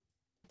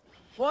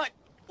What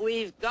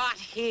we've got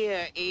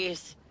here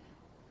is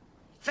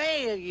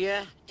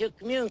failure to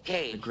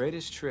communicate. The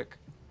greatest trick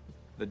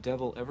the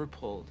devil ever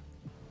pulled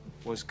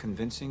was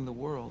convincing the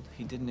world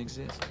he didn't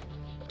exist.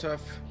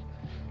 Tough,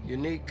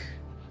 unique,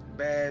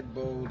 bad,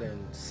 bold,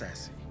 and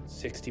sassy.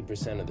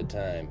 60% of the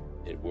time,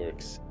 it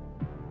works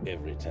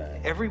every time.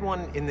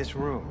 Everyone in this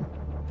room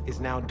is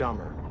now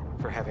dumber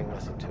for having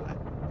listened to it.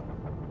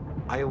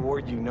 I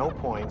award you no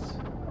points,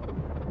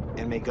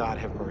 and may God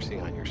have mercy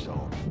on your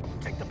soul.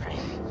 Take the pain.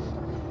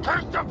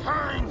 Take the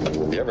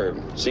pain! You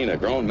ever seen a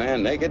grown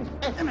man naked?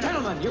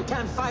 Gentlemen, you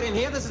can't fight in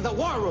here. This is the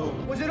war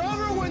room. Was it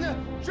over when the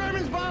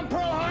Germans bombed Pearl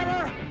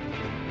Harbor?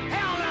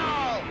 Hell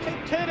no!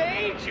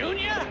 Today,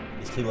 Junior?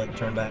 It's too late to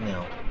turn back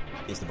now.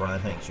 It's the Bryan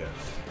Hank Show.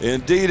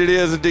 Indeed it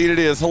is. Indeed it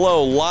is.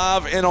 Hello,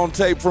 live and on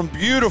tape from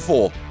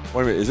beautiful.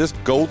 Wait a minute. Is this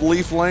Gold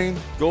Leaf Lane?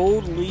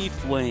 Gold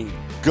Leaf Lane.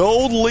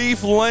 Gold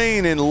Leaf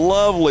Lane in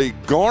lovely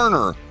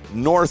Garner,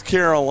 North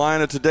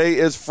Carolina. Today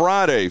is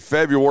Friday,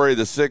 February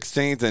the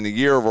 16th in the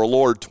year of our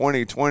Lord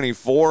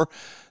 2024.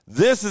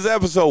 This is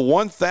episode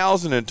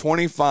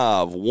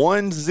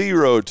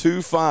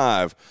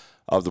 1025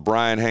 of the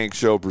Bryan Hank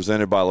Show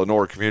presented by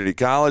Lenoir Community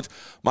College.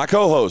 My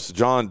co-hosts,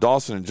 John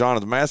Dawson and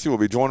Jonathan Massey, will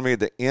be joining me at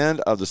the end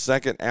of the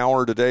second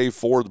hour today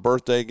for the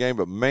birthday game.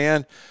 But,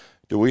 man,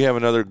 do we have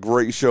another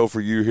great show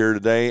for you here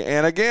today.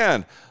 And,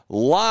 again,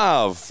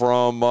 live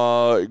from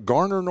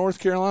Garner, North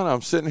Carolina.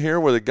 I'm sitting here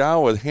with a guy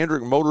with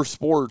Hendrick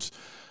Motorsports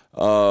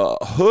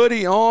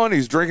hoodie on.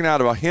 He's drinking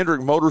out of a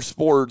Hendrick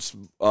Motorsports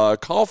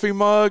coffee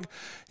mug.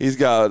 He's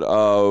got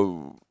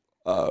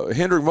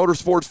Hendrick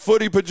Motorsports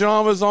footy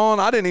pajamas on.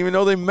 I didn't even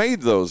know they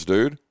made those,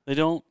 dude. They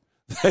don't.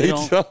 They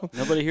don't.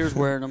 Nobody here's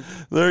wearing them.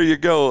 There you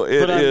go.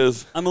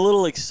 I'm a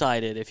little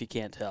excited, if you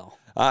can't tell.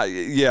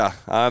 Yeah,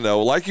 I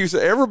know. Like you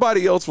said,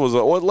 everybody else was.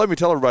 Let me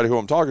tell everybody who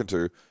I'm talking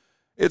to.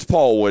 It's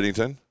Paul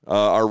Whittington,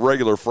 our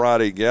regular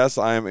Friday guest.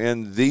 I am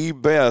in the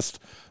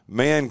best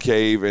man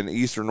cave in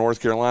eastern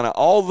North Carolina.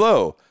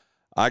 Although,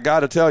 I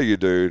got to tell you,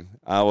 dude,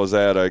 I was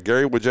at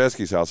Gary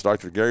Wojcicki's house,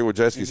 Dr. Gary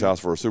Wojcicki's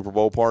house for a Super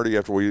Bowl party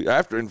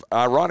after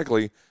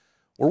ironically,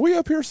 were we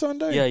up here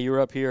Sunday? Yeah, you were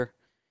up here.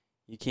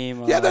 You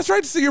came. Yeah, that's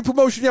right, to see your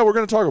promotion. Yeah, we're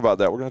going to talk about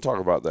that. We're going to talk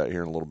about that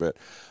here in a little bit.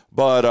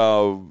 But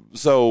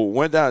so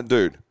went down,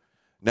 dude.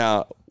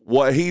 Now,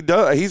 what he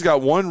does, he's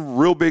got one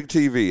real big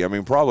TV. I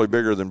mean, probably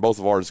bigger than both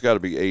of ours. It's got to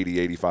be 80,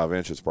 85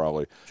 inches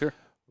probably. Sure.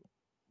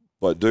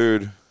 But,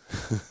 dude,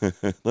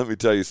 let me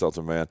tell you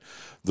something, man.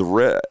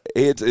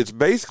 It's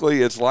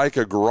basically, it's like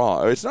a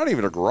garage. It's not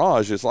even a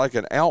garage. It's like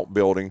an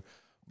outbuilding.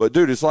 But,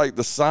 dude, it's like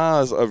the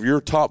size of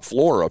your top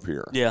floor up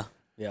here. Yeah,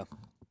 yeah.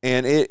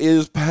 And it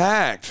is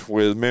packed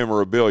with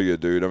memorabilia,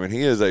 dude. I mean,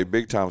 he is a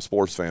big-time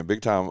sports fan,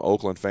 big-time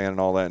Oakland fan and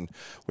all that. And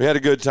we had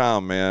a good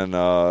time, man,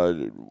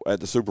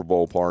 at the Super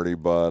Bowl party.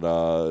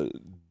 But,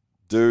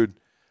 dude,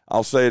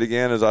 I'll say it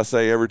again as I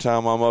say every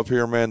time I'm up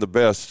here, man, the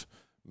best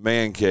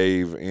man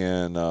cave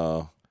in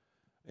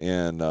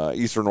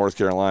eastern North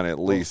Carolina, at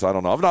least. I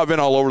don't know. I've not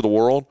been all over the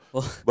world,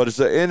 but it's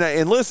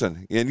and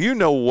listen, and you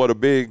know what a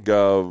big,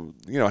 how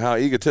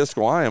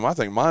egotistical I am. I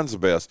think mine's the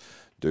best.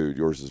 Dude,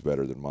 yours is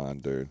better than mine,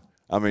 dude.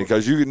 I mean,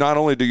 because you not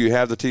only do you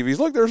have the TVs,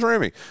 look, there's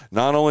Remy.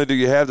 Not only do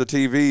you have the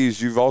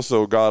TVs, you've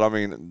also got, I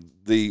mean,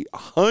 the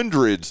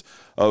hundreds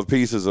of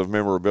pieces of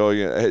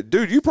memorabilia.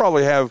 Dude, you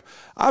probably have,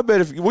 I bet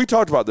if we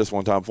talked about this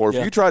one time before,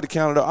 if you tried to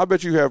count it up, I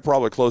bet you have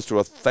probably close to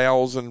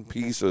 1,000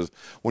 pieces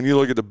when you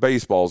look at the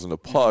baseballs and the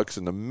pucks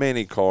and the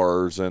mini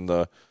cars and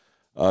the,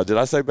 did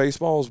I say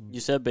baseballs?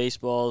 You said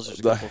baseballs. There's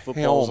a couple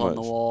footballs on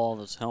the wall.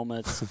 There's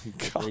helmets,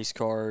 race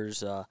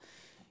cars.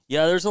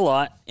 Yeah, there's a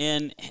lot.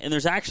 And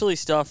there's actually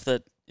stuff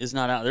that is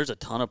not out. There's a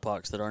ton of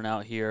pucks that aren't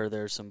out here.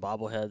 There's some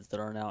bobbleheads that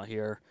aren't out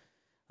here.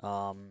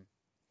 And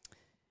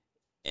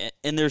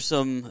there's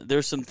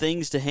some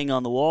things to hang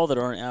on the wall that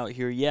aren't out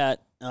here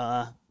yet.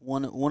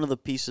 One of the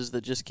pieces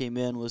that just came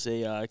in was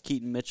a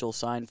Keaton Mitchell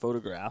signed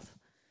photograph.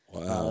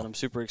 Wow. That I'm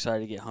super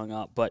excited to get hung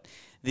up. But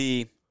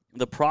the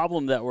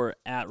problem that we're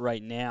at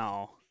right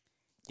now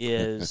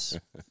is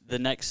the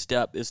next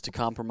step is to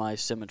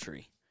compromise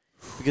symmetry.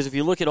 Because if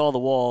you look at all the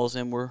walls,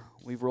 and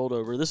we've rolled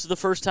over, this is the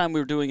first time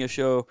we're doing a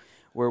show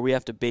where we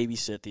have to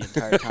babysit the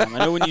entire time. I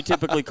know when you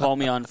typically call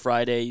me on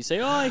Friday, you say,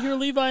 oh, I hear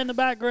Levi in the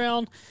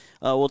background.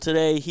 Well,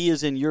 today he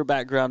is in your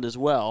background as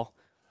well,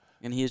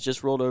 and he has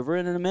just rolled over.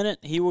 And in a minute,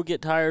 he will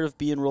get tired of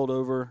being rolled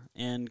over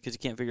because he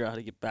can't figure out how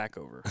to get back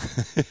over.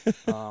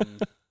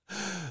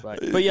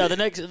 But yeah,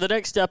 the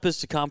next step is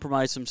to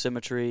compromise some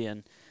symmetry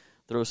and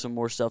throw some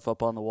more stuff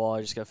up on the wall.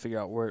 I just got to figure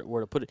out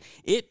where to put it.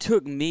 It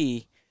took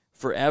me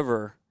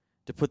forever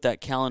to put that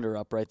calendar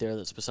up right there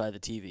that's beside the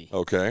TV.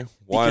 Okay.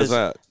 Why is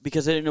that?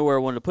 Because I didn't know where I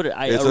wanted to put it.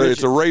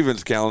 It's a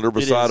Ravens calendar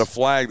beside a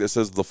flag that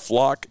says the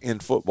flock in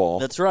football.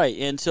 That's right.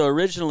 And so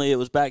originally it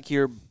was back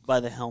here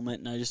by the helmet,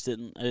 and I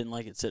didn't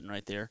like it sitting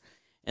right there.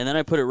 And then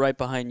I put it right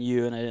behind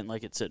you, and I didn't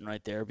like it sitting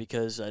right there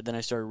because then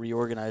I started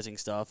reorganizing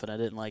stuff, and I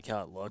didn't like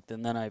how it looked.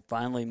 And then I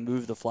finally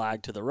moved the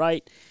flag to the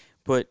right,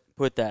 put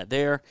that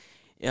there.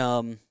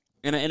 And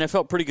I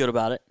felt pretty good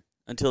about it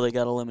until they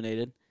got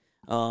eliminated.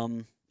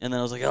 And then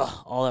I was like,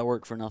 oh, all that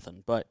work for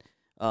nothing. But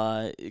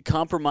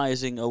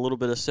compromising a little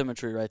bit of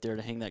symmetry right there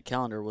to hang that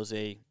calendar was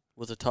a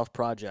tough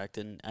project.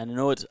 And I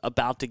know it's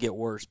about to get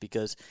worse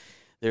because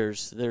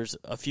there's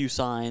a few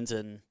signs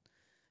and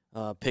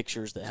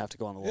pictures that have to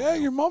go on the wall. Yeah,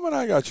 your mom and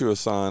I got you a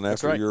sign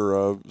after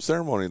your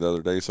ceremony the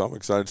other day, so I'm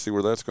excited to see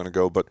where that's going to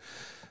go. But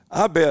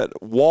I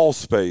bet wall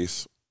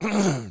space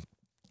in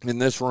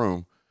this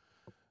room,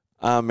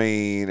 I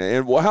mean,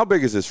 how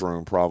big is this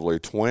room? Probably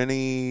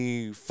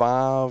 20,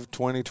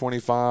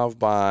 25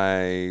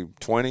 by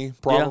 20,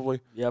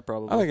 probably? Yeah,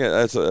 probably. I think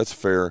that's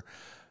fair.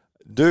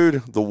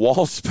 Dude, the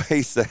wall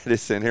space that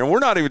is in here. We're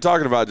not even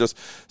talking about just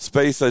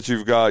space that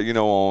you've got,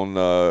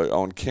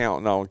 on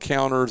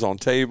counters, on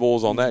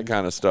tables, on that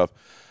kind of stuff.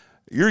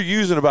 You're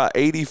using about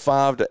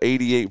 85 to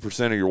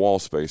 88% of your wall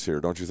space here,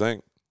 don't you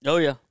think? Oh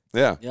yeah.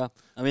 Yeah. Yeah.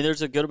 I mean,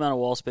 there's a good amount of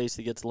wall space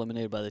that gets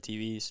eliminated by the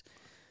TVs.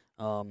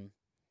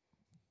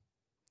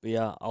 But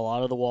yeah, a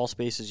lot of the wall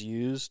space is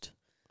used.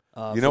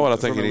 You know what I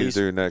think you need to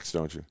do next,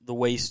 don't you? The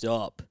waist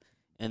up,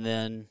 and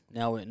then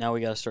now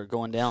we got to start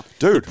going down.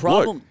 Dude, the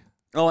problem. Look.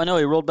 Oh, I know.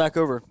 He rolled back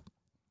over.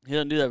 He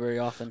doesn't do that very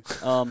often.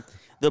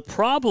 The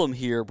problem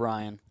here,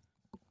 Brian,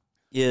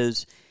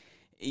 is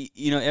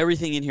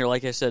everything in here,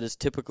 like I said, is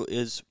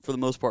for the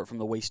most part from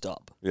the waist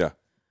up. Yeah.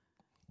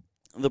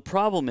 The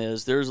problem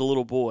is there's a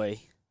little boy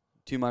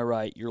to my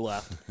right, your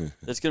left,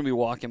 that's going to be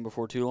walking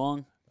before too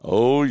long.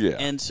 Oh, yeah.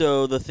 And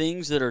so the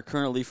things that are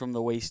currently from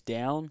the waist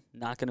down,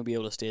 not going to be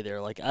able to stay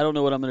there. Like, I don't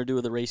know what I'm going to do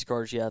with the race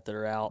cars yet that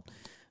are out.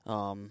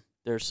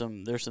 There's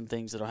some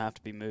things that'll have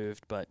to be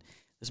moved, but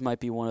this might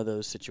be one of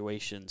those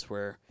situations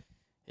where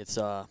it's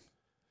what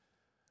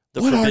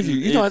are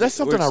you? That's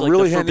something I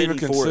really hadn't even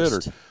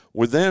considered.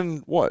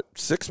 Within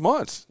 6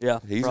 months? Yeah,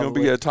 he's going to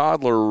be a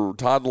toddler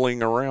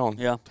toddling around.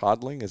 Yeah,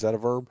 toddling, is that a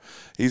verb?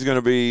 He's going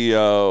to be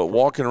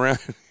walking around.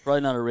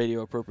 Probably not a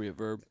radio appropriate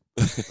verb.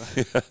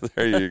 Yeah,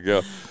 there you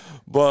go.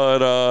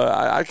 But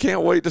I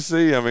can't wait to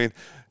see. I mean,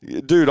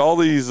 dude, all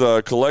these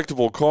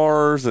collectible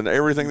cars and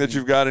everything that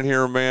you've got in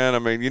here, man. I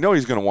mean, he's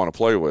going to want to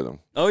play with them.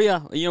 Oh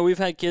yeah, we've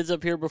had kids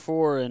up here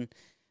before, and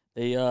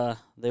they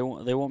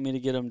want me to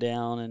get them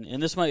down,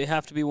 and this might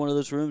have to be one of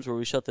those rooms where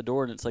we shut the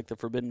door and it's like the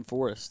Forbidden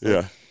Forest.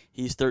 Yeah,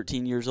 he's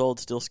 13 years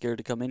old, still scared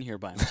to come in here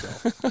by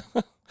himself.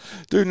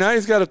 Dude, now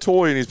he's got a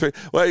toy, and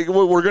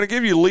we're going to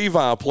give you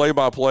Levi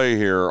play-by-play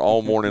here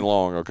all morning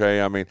long, okay?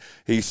 I mean,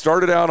 he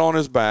started out on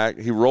his back.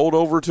 He rolled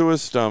over to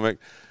his stomach.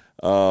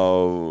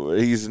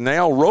 He's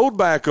now rolled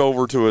back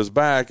over to his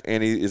back,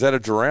 and is that a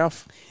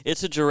giraffe?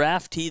 It's a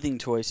giraffe teething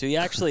toy. So he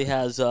actually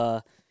has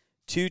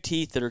 2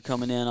 teeth that are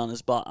coming in on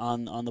his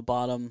on the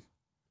bottom,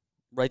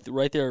 right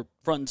there,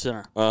 front and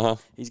center.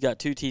 He's got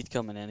 2 teeth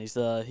coming in. He's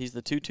the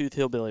 2-tooth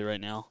hillbilly right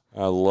now.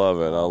 I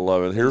love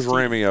it. Here's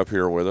Remy up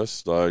here with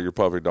us, your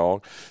puppy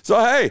dog. So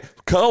hey,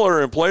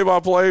 color and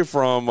play-by-play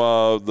from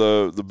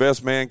the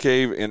best man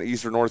cave in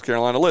Eastern North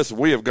Carolina. Listen,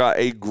 we have got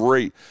a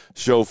great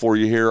show for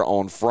you here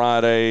on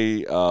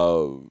Friday,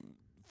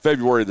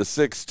 February the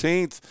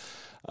 16th.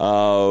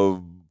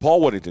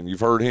 Paul Whittington, you've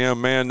heard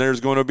him, man.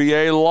 There's going to be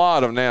a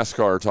lot of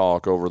NASCAR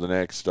talk over the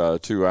next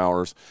 2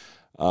 hours.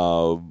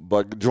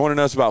 But joining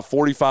us about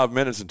 45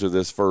 minutes into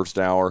this first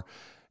hour,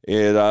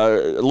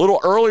 a little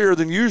earlier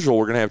than usual,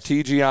 we're going to have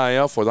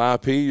TGIF with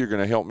IP. You're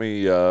going to help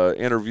me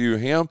interview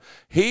him.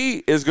 He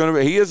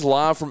is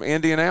live from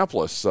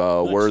Indianapolis,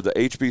 nice. Where the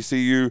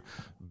HBCU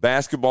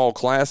Basketball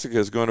Classic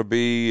is going to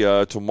be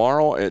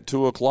tomorrow at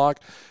 2:00.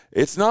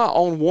 It's not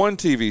on one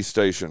TV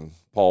station,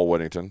 Paul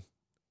Whittington.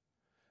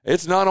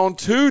 It's not on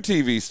 2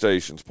 TV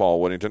stations,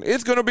 Paul Whittington.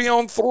 It's going to be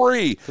on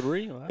 3.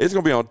 3? Wow. It's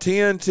going to be on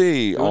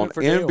TNT, on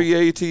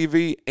NBA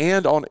TV,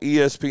 and on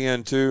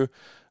ESPN2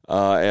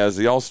 as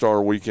the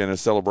All-Star Weekend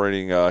is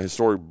celebrating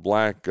historic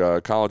black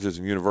colleges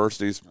and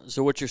universities.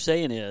 So what you're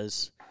saying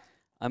is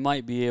I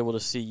might be able to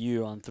see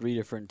you on 3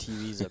 different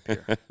TVs up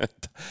here.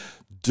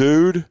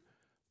 Dude,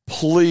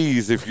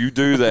 please, if you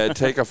do that,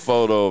 take a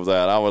photo of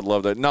that. I would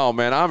love that. No,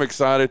 man, I'm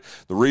excited.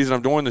 The reason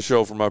I'm doing the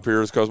show from up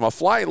here is because my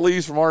flight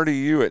leaves from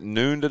RDU at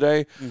noon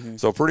today. Mm-hmm.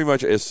 So pretty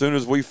much as soon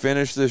as we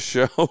finish this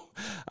show,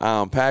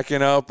 I'm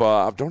packing up.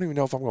 I don't even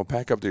know if I'm going to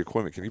pack up the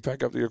equipment. Can you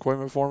pack up the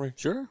equipment for me?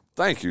 Sure.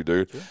 Thank you,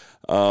 dude.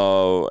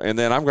 Sure. And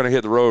then I'm going to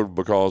hit the road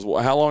because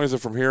how long is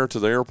it from here to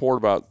the airport?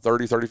 About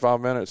 30, 35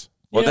 minutes?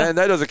 Well,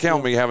 that doesn't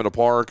count me having to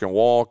park and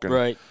walk and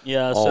right.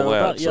 Yeah, all so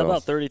that.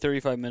 About 30,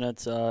 35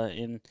 minutes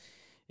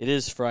It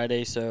is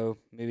Friday, so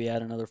maybe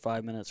add another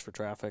 5 minutes for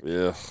traffic.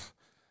 Yeah.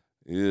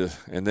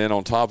 And then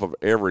on top of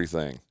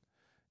everything,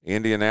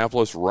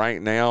 Indianapolis right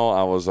now,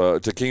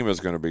 Takima's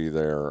going to be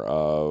there.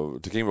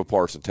 Takima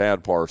Parson,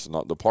 Tad Parson,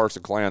 the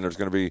Parson clan. There's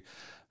going to be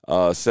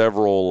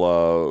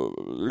several.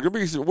 We're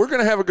going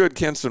to have a good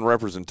Kinston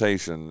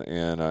representation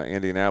in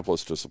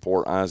Indianapolis to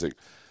support Isaac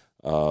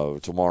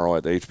tomorrow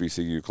at the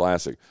HBCU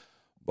Classic.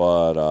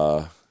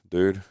 But,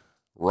 dude.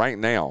 Right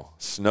now,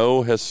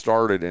 snow has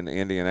started in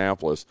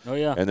Indianapolis. Oh,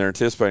 yeah. And they're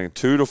anticipating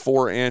 2 to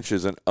 4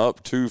 inches and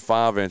up to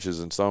 5 inches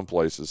in some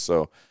places.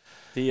 So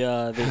the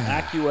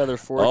AccuWeather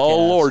forecast.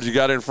 Oh, Lord, you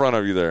got it in front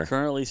of you there.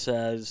 Currently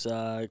says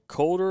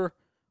colder,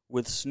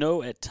 with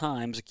snow at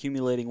times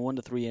accumulating 1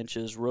 to 3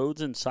 inches.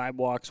 Roads and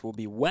sidewalks will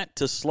be wet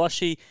to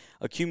slushy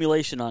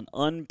accumulation on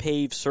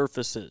unpaved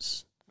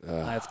surfaces.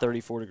 I have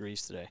 34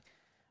 degrees today.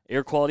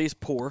 Air quality is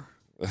poor,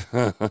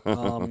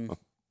 and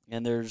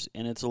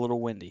it's a little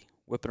windy,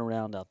 whipping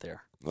around out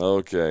there.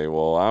 Okay,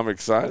 well, I'm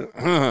excited.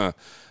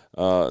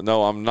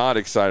 No, I'm not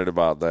excited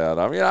about that.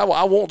 I mean,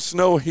 I want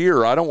snow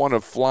here. I don't want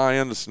to fly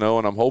into snow,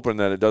 and I'm hoping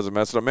that it doesn't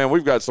mess it up. Man,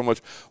 we've got so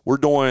much. We're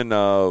doing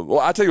well,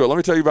 I tell you what, let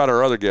me tell you about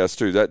our other guests,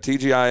 too. That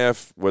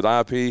TGIF with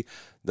IP,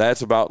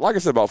 that's about, like I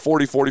said, about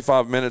 40,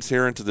 45 minutes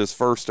here into this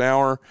first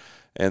hour.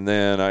 And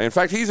then, in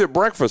fact, he's at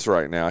breakfast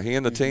right now. He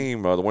and the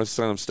team, the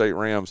Winston-Salem State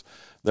Rams,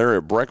 they're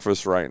at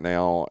breakfast right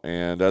now,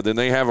 and then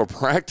they have a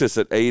practice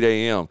at 8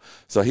 a.m.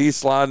 So he's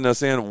sliding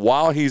us in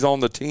while he's on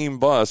the team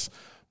bus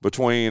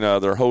between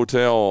their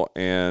hotel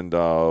and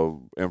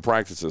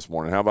practice this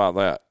morning. How about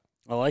that?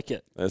 I like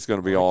it. That's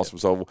going to be awesome.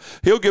 So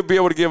he'll be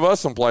able to give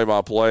us some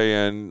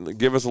play-by-play and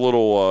give us a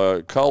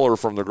little color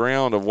from the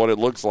ground of what it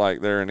looks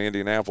like there in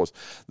Indianapolis.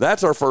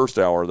 That's our first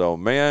hour, though.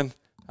 Man,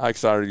 how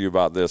excited are you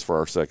about this for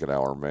our second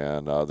hour,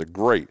 man? The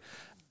great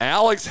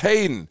Alex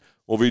Hayden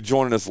will be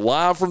joining us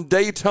live from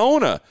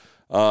Daytona.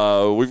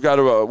 We've got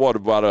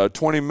about a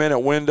 20-minute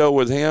window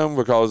with him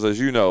because, as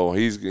you know,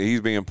 he's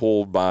being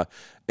pulled by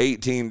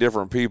 18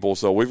 different people.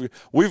 So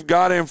we've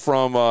got him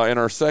from in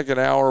our second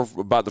hour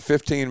about the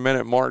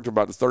 15-minute mark to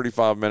about the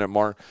 35-minute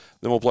mark.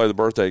 Then we'll play the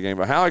birthday game.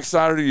 But how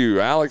excited are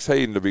you, Alex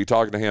Hayden, to be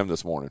talking to him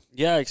this morning?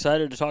 Yeah,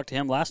 excited to talk to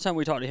him. Last time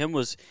we talked to him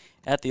was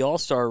at the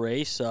All-Star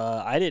race.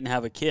 I didn't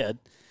have a kid.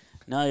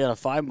 Now you got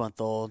a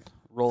 5-month-old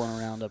rolling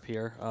around up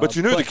here. But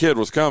you knew the kid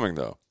was coming,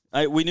 though.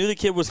 We knew the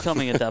kid was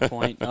coming at that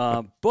point.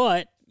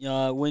 But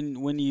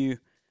when you,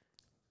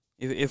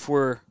 if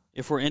we're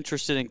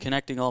interested in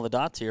connecting all the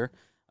dots here,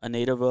 a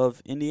native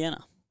of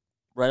Indiana,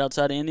 right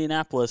outside of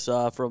Indianapolis,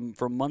 from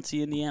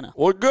Muncie, Indiana.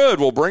 Well, good.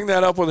 We'll bring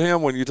that up with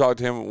him when you talk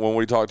to him. When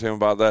we talk to him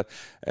about that,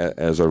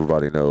 as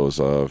everybody knows,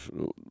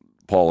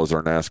 Paul is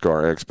our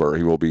NASCAR expert.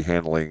 He will be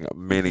handling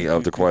many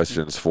of the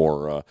questions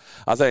for.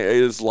 I think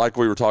it's like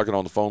we were talking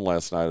on the phone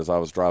last night as I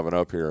was driving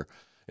up here.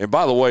 And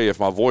by the way, if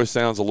my voice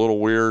sounds a little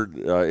weird,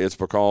 it's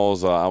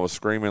because I was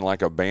screaming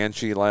like a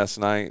banshee last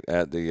night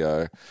at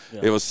the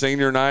it was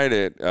senior night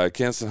at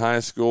Kinston High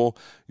School.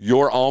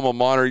 Your alma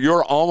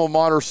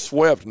mater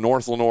swept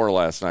North Lenoir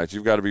last night.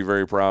 You've got to be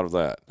very proud of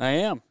that. I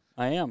am.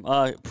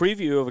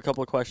 Preview of a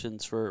couple of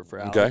questions for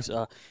Alex.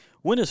 Okay.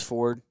 When is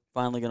Ford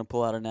finally going to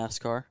pull out a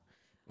NASCAR?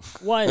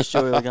 Why is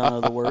Joey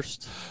Logano the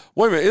worst?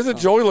 Wait a minute, isn't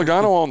Joey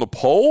Logano on the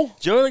pole?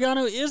 Joey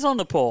Logano is on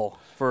the pole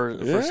for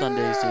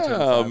Sunday's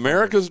Daytona.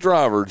 America's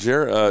driver,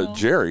 Jerry.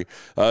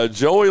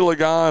 Joey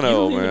Logano, you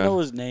don't man. even know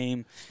his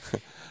name.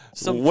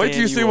 Wait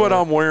till you see what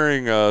I'm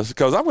wearing,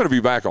 because I'm going to be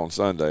back on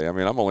Sunday. I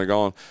mean, I'm only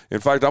gone. In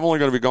fact, I'm only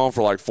going to be gone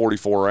for like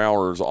 44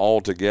 hours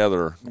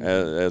altogether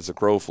as the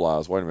crow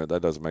flies. Wait a minute,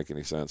 that doesn't make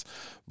any sense.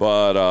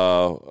 But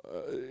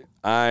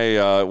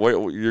wait,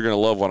 you're going to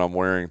love what I'm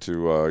wearing to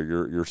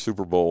your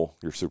Super Bowl,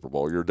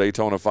 your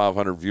Daytona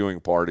 500 viewing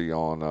party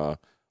on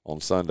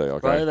Sunday. Okay,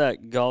 probably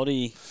that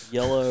gaudy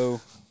yellow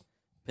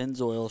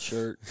Pennzoil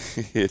shirt.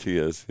 It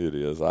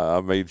is.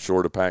 I made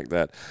sure to pack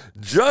that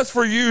just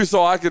for you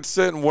so I could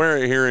sit and wear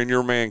it here in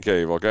your man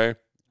cave, okay?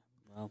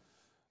 Well,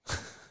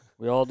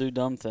 we all do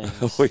dumb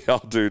things. We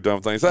all do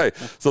dumb things. Hey,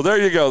 so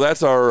there you go.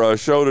 That's our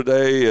show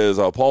today is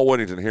Paul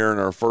Whittington here in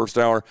our first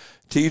hour.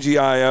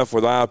 TGIF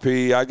with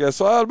IP, I guess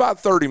about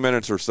 30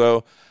 minutes or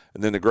so.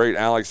 And then the great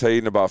Alex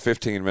Hayden, about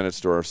 15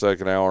 minutes to our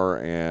second hour.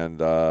 And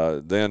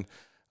then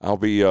I'll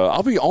be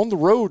on the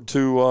road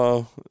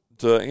to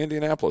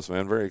Indianapolis,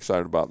 man. Very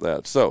excited about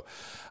that. So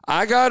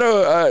I got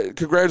to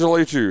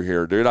congratulate you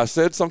here, dude. I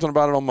said something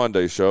about it on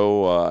Monday's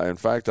show. In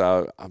fact,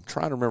 I'm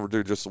trying to remember,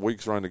 dude, just the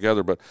weeks running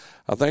together, but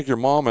I think your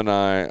mom and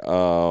I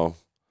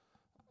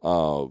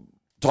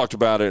talked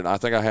about it, and I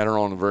think I had her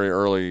on very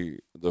early.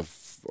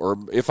 Or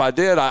if I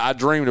did, I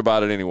dreamed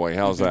about it anyway.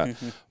 How's that?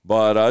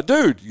 But,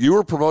 dude, you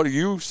were promoted.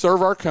 You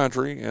serve our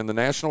country in the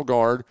National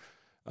Guard.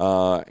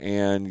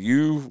 And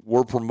you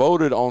were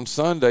promoted on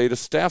Sunday to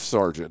Staff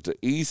Sergeant, to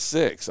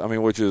E6. I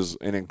mean, which is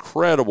an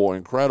incredible,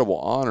 incredible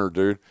honor,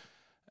 dude.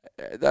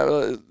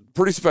 That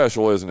pretty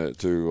special, isn't it?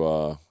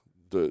 To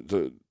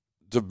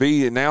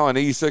be now an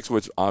E6,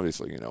 which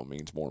obviously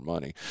means more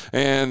money,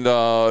 and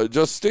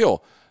just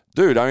still,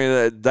 dude. I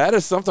mean, that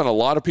is something a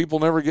lot of people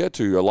never get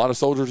to. A lot of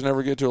soldiers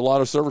never get to. A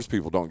lot of service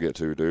people don't get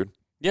to, dude.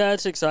 Yeah,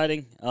 it's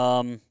exciting.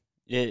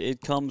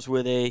 It comes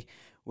with a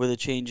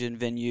change in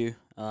venue.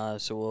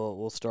 So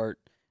we'll start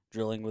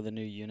drilling with a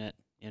new unit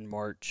in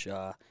March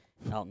out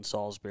in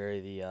Salisbury.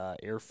 The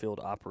Airfield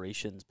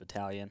Operations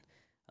Battalion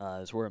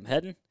is where I'm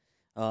heading.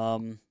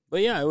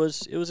 But yeah, it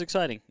was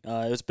exciting.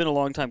 It's been a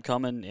long time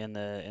coming, and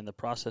the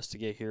process to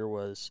get here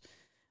was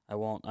I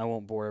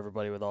won't bore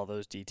everybody with all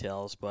those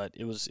details, but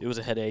it was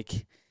a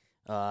headache.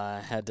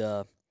 Had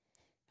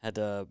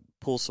to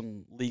pull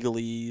some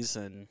legalese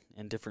and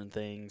different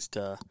things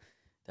to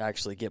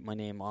actually get my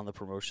name on the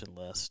promotion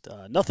list.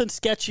 Nothing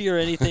sketchy or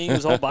anything. It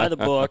was all by the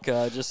book.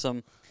 Just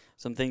some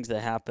things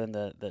that happened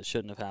that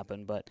shouldn't have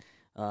happened. But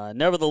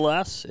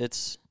Nevertheless,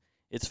 it's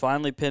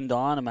finally pinned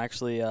on. I'm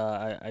actually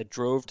I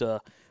drove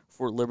to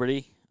Fort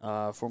Liberty,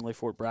 formerly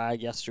Fort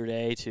Bragg,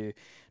 yesterday to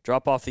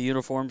drop off the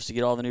uniforms to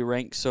get all the new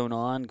ranks sewn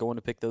on. Going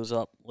to pick those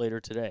up later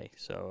today.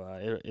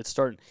 So it's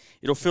starting.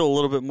 It'll feel a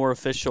little bit more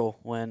official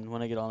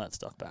when I get all that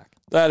stuff back.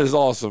 That is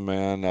awesome,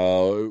 man.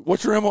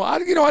 What's your MO? I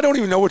don't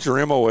even know what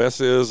your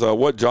MOS is.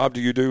 What job do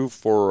you do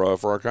for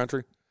our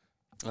country?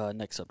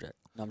 Next subject.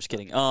 No, I'm just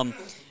kidding.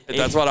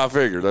 That's what I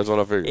figured.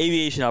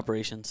 Aviation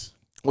operations.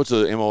 What's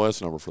the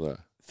MOS number for that?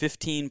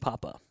 15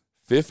 Papa.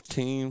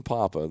 15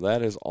 Papa.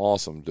 That is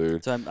awesome,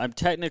 dude. So I'm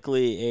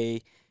technically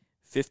a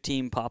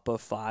 15 Papa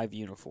 5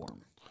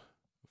 uniform.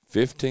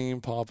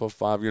 15 Papa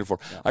 5 uniform.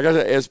 Yeah. I got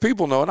as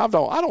people know, and I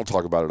don't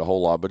talk about it a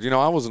whole lot, but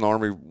I was in the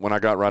Army when I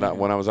got out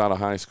when I was out of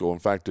high school. In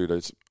fact, dude,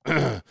 it's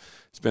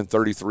been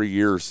 33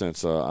 years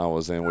since I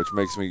was in, which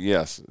makes me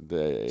so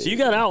you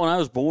got out when I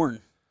was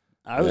born.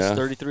 I was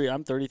 33.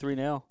 I'm 33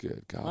 now.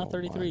 Good God. Not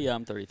 33. Yeah,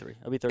 I'm 33.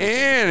 I'll be 33.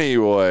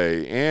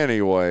 Anyway,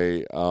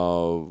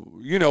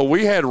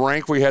 we had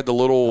rank. We had the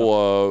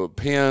little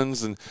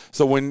pins, and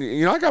so when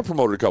I got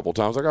promoted a couple of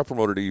times. I got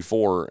promoted to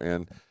E4,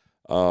 and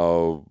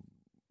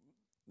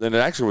then it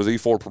actually was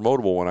E4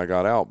 promotable when I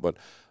got out. But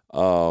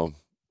so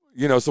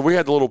we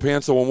had the little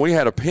pin. So when we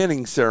had a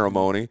pinning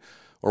ceremony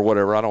or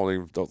whatever, I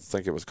don't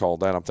think it was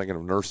called that. I'm thinking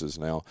of nurses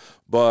now.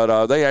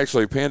 But they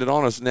actually pinned it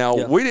on us.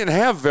 Now, we didn't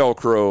have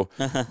Velcro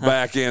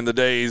back in the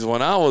days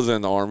when I was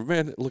in the Army.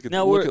 Man, look at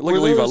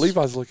Levi.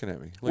 Levi's looking at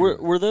me.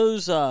 Were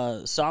those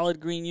solid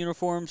green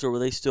uniforms, or were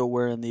they still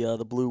wearing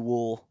the blue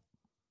wool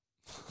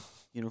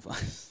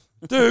uniforms?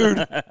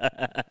 Dude,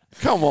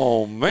 come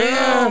on,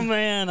 man. Oh,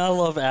 man, I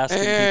love asking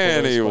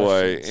people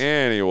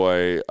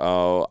Anyway,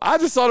 I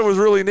just thought it was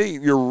really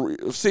neat. You're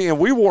seeing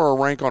we wore a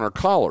rank on our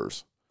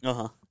collars.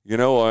 Uh-huh.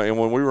 And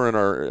when we were in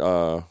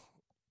our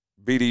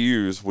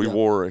BDUs, we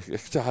wore, I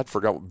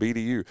forgot what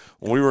BDU.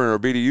 When we were in our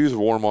BDUs, we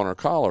wore them on our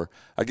collar.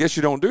 I guess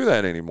you don't do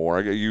that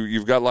anymore.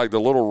 You've got like the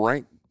little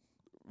rank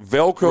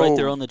Velcro. Right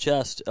there on the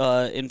chest.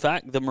 In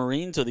fact, the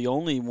Marines are the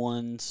only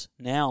ones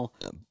now.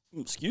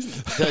 Excuse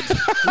me.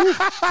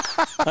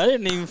 I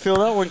didn't even feel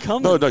that one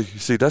coming. No, you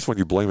see, that's when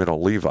you blame it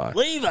on Levi.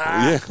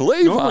 Yeah,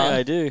 Levi. Normally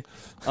I do.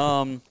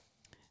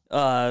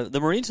 The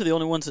Marines are the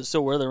only ones that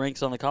still wear the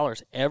ranks on the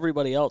collars.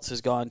 Everybody else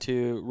has gone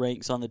to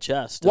ranks on the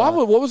chest. What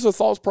was the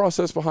thought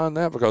process behind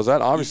that? Because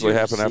that obviously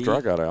happened after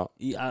I got out.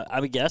 I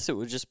would guess it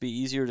would just be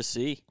easier to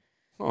see.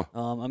 Huh.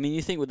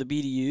 You think with the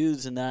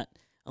BDUs and that,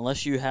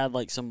 unless you had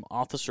like some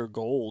officer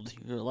gold,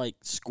 you're like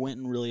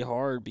squinting really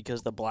hard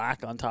because the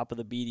black on top of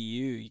the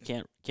BDU you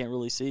can't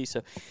really see.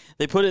 So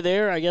they put it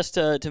there, I guess,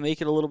 to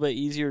make it a little bit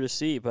easier to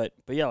see. But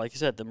yeah, like I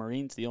said, the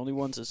Marines, the only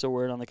ones that still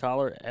wear it on the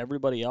collar.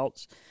 Everybody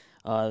else.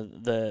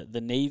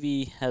 The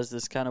Navy has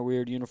this kind of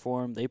weird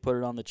uniform. They put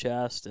it on the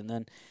chest, and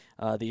then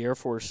the Air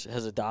Force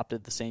has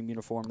adopted the same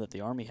uniform that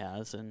the Army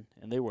has, and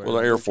they wear it. Well,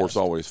 the Air Force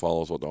always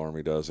follows what the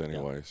Army does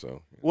anyway. Yeah.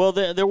 So. Well,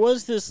 there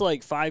was this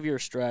like 5-year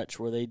stretch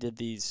where they did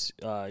these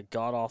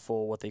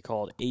god-awful, what they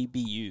called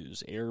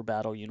ABUs, Air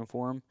Battle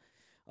Uniform.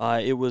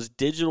 It was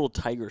digital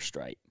tiger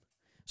stripe.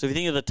 So if you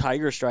think of the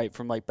tiger stripe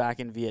from like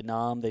back in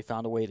Vietnam, they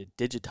found a way to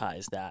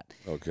digitize that.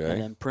 Okay.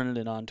 And then printed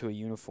it onto a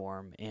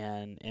uniform,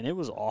 and it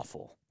was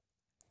awful.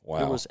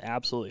 Wow. It was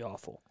absolutely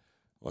awful.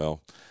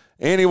 Well,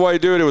 anyway,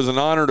 dude, it was an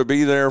honor to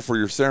be there for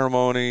your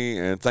ceremony,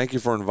 and thank you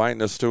for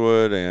inviting us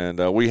to it.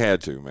 And we had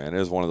to, man. It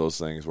was one of those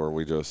things where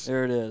we just...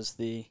 There it is,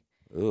 the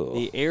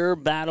Air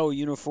Battle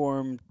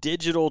Uniform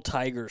Digital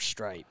Tiger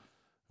Stripe.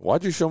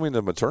 Why'd you show me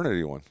the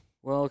maternity one?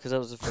 Well, because that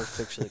was the first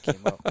picture that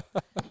came up.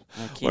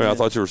 I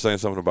thought you were saying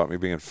something about me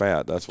being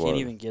fat. That's why. Can't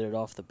even get it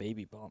off the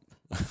baby bump.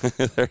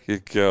 There you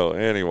go.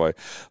 Anyway,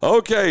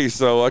 okay,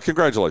 so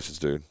congratulations,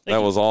 dude.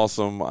 That was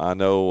awesome. I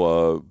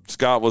know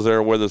Scott was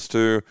there with us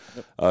too.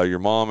 Yep. Your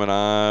mom and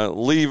I,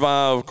 Levi,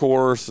 of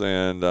course,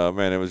 and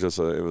man, it was just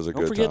a good time.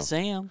 Don't forget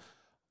Sam.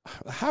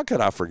 How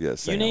could I forget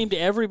Sam? You named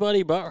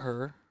everybody but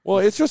her. Well,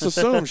 it's just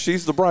assumed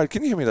she's the bride.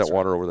 Can you hand me that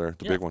water over there,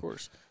 the big one? Of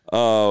course.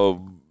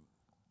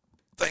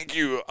 Thank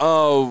you.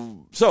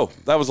 So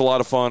that was a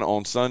lot of fun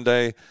on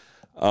Sunday.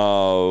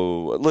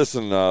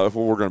 Listen, we're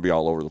going to be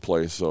all over the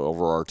place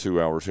over our 2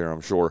 hours here,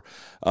 I'm sure.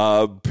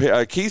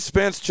 Keith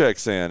Spence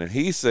checks in, and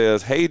he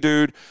says, hey,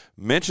 dude,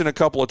 mention a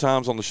couple of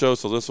times on the show,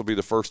 so this will be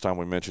the first time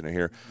we mention it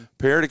here. Mm-hmm.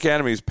 Parrott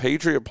Academy's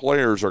Patriot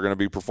players are going to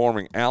be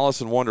performing Alice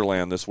in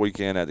Wonderland this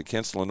weekend at the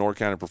Kinston, Lenoir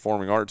County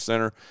Performing Arts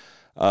Center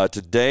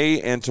today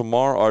and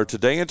tomorrow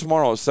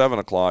at 7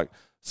 o'clock.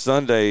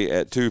 Sunday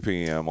at 2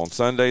 p.m. On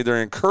Sunday,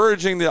 they're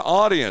encouraging the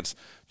audience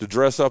to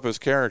dress up as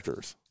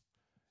characters.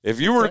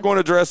 If you were going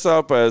to dress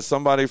up as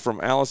somebody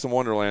from Alice in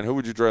Wonderland, who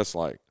would you dress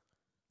like?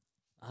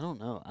 I don't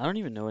know. I don't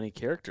even know any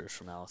characters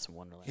from Alice in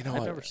Wonderland.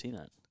 I've never seen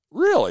it.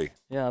 Really?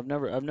 Yeah, I've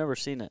never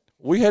seen it.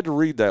 We had to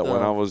read that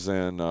when I was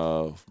in I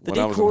was in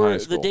high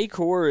school. The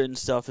decor and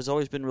stuff has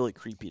always been really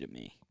creepy to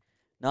me.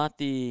 Not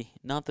the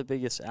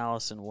biggest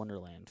Alice in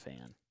Wonderland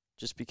fan.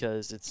 Just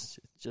because it's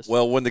just...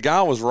 Well, when the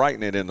guy was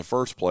writing it in the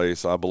first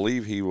place, I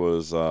believe he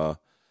was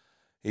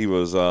he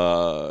was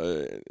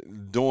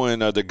doing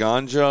the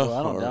ganja. Well,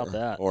 I don't doubt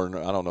that. Or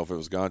I don't know if it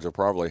was ganja,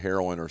 probably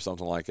heroin or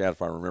something like that,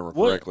 if I remember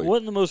correctly.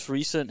 Wasn't the most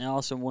recent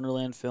Alice in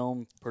Wonderland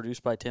film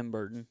produced by Tim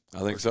Burton? I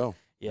think so.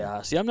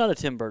 Yeah. See, I'm not a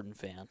Tim Burton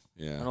fan.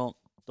 Yeah. I don't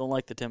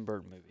like the Tim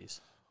Burton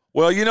movies.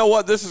 Well, you know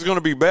what? This is going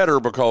to be better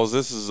because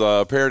this is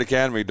Parrot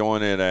Academy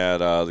doing it at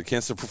the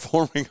Kinston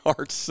Performing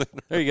Arts Center.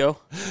 There you go.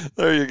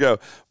 There you go.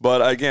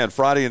 But, again,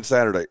 Friday and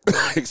Saturday.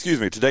 Excuse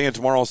me. Today and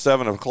tomorrow,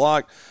 7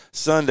 o'clock.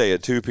 Sunday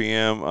at 2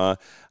 p.m.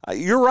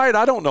 You're right.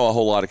 I don't know a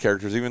whole lot of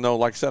characters, even though,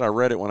 like I said, I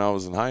read it when I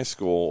was in high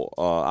school.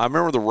 I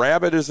remember the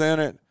rabbit is in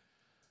it.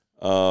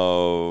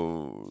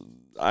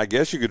 I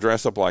guess you could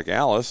dress up like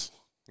Alice.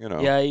 You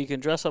know. Yeah, you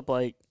can dress up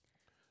like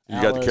You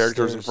Alice. got the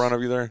characters in front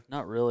of you there?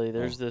 Not really.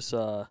 There's this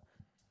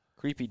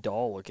creepy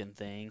doll-looking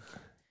thing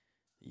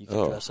you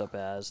can dress up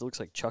as. It looks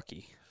like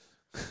Chucky.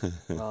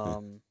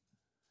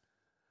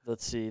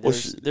 Let's see.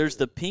 There's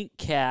the pink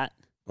cat.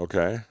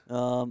 Okay.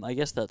 I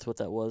guess that's what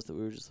that was that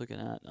we were just looking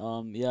at.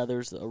 Yeah,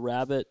 there's a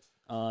rabbit.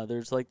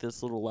 There's like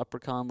this little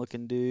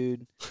leprechaun-looking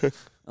dude.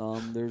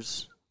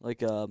 There's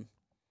like a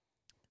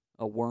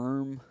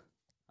worm.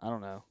 I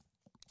don't know.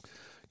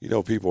 You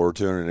know, people are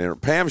tuning in.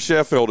 Pam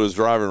Sheffield is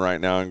driving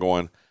right now and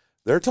going,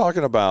 they're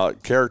talking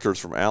about characters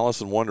from Alice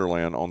in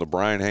Wonderland on the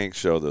Bryan Hanks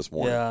show this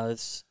morning. Yeah,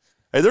 it's...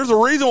 Hey, there's a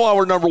reason why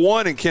we're number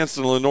one in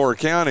Kinston, Lenoir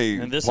County,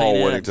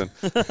 Paul Whittington.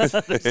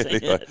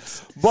 Anyway,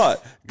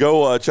 but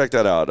go check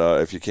that out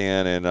if you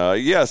can.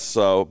 And, yes,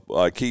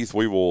 Keith,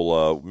 we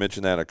will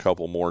mention that a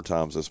couple more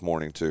times this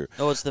morning, too.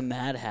 Oh, it's the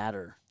Mad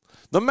Hatter.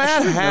 The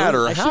Mad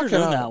Hatter. I should have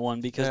known that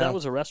one because that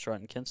was a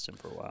restaurant in Kinston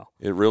for a while.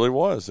 It really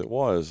was. It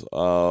was.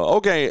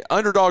 Okay,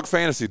 Underdog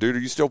Fantasy, dude. Are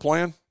you still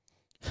playing?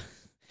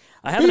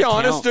 I have Be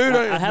honest, dude.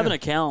 I have an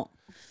account.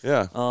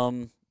 Yeah. I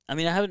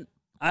mean, I haven't.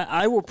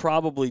 I will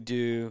probably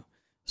do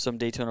some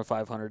Daytona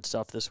 500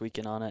 stuff this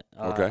weekend on it.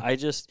 Okay.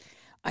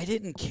 I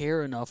didn't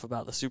care enough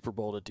about the Super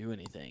Bowl to do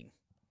anything.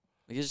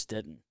 I just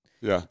didn't.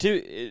 Yeah.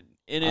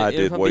 I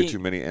did way too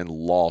many and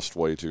lost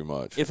way too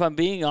much. If I'm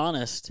being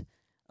honest,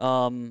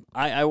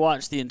 I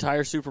watched the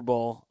entire Super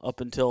Bowl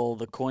up until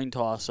the coin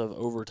toss of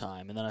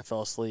overtime, and then I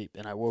fell asleep,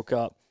 and I woke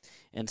up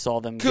and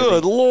saw them.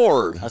 Good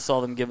Lord! I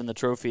saw them giving the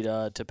trophy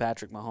to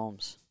Patrick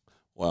Mahomes.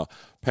 Wow.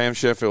 Pam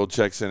Sheffield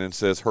checks in and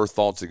says her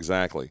thoughts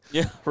exactly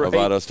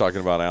about us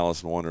talking about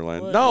Alice in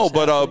Wonderland.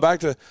 Back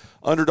to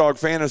Underdog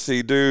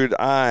Fantasy, dude.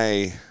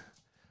 I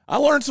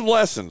learned some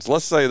lessons.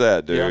 Let's say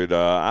that, dude.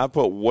 I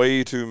put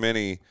way too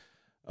many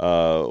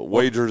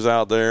wagers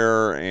out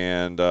there,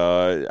 and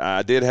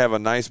I did have a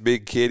nice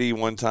big kitty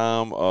one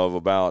time of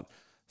about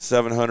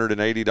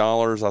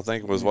 $780, I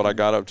think was what I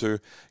got up to.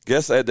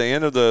 Guess at the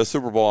end of the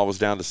Super Bowl, I was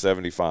down to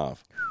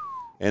 75.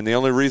 And the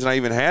only reason I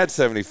even had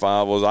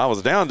 75 was I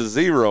was down to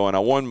 0, and I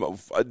won.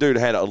 Dude,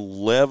 had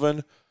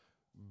 11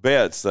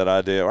 bets that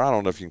I did, or I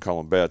don't know if you can call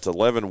them bets,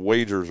 11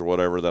 wagers or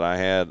whatever that I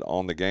had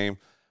on the game.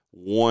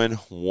 Won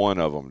one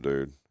of them,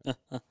 dude.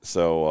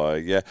 So,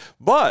 yeah.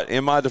 But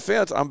in my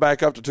defense, I'm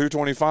back up to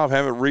 225.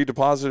 Haven't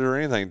redeposited or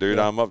anything, dude.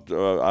 Yeah. I'm up.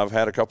 I've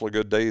had a couple of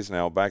good days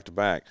now, back to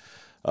back.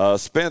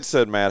 Spence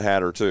said Mad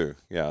Hatter too.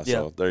 Yeah.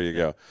 So there you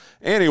go.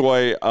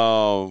 Anyway,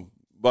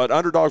 but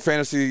Underdog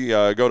Fantasy,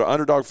 go to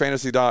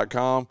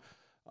UnderdogFantasy.com,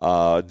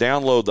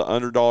 download the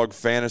Underdog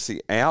Fantasy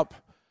app,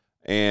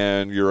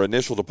 and your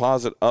initial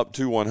deposit up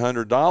to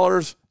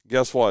 $100.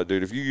 Guess what,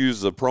 dude? If you use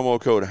the promo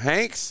code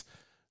HANKS,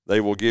 they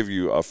will give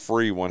you a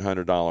free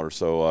 $100.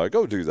 So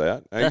go do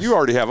that. And you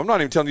already have. I'm not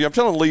even telling you. I'm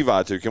telling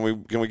Levi too. Can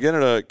we get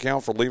an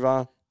account for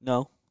Levi?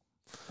 No.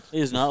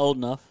 He's not old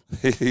enough.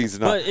 He's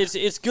not. But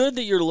it's good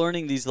that you're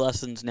learning these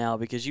lessons now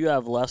because you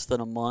have less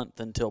than a month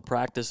until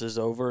practice is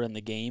over and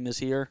the game is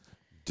here.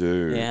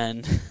 Dude.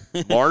 And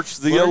March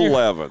the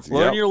 11th.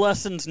 Learn your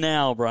lessons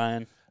now,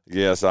 Brian.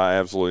 Yes, I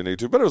absolutely need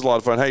to. But it was a lot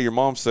of fun. Hey, your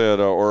mom said,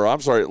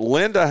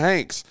 Linda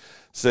Hanks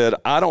said,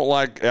 I don't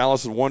like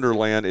Alice in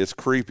Wonderland. It's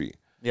creepy.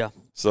 Yeah.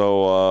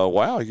 So,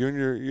 wow, you and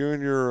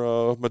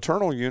your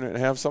maternal unit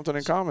have something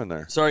in common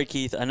there. Sorry,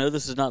 Keith. I know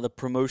this is not the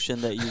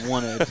promotion that you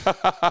wanted.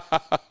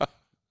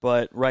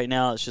 But right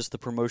now, it's just the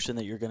promotion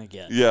that you're going to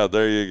get. Yeah,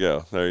 there you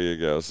go. There you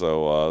go.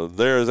 So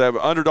there's that.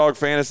 Underdog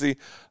Fantasy.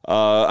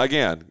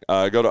 Again,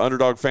 go to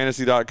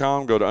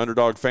UnderdogFantasy.com. Go to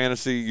Underdog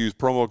Fantasy. Use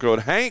promo code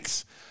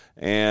HANKS,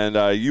 and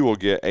you will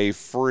get a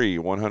free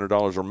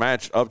 $100 or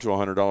match up to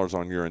 $100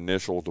 on your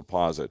initial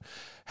deposit.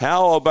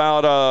 How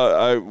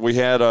about we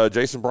had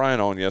Jason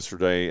Bryan on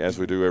yesterday, as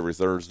we do every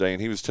Thursday,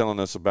 and he was telling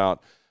us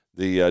about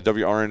the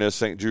WRNS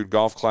St. Jude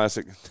Golf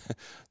Classic.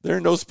 There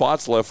are no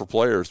spots left for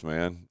players,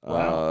 man.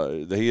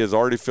 Wow. He has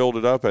already filled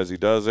it up as he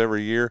does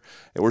every year.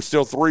 And we're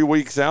still 3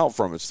 weeks out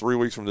from it. It's 3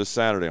 weeks from this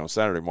Saturday, on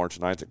Saturday, March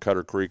 9th at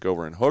Cutter Creek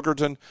over in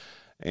Hookerton.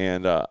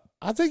 And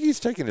I think he's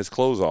taking his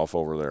clothes off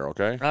over there,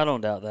 okay? I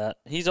don't doubt that.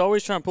 He's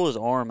always trying to pull his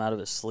arm out of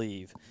his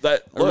sleeve. I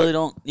really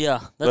don't.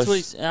 Yeah, that's what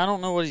he's – I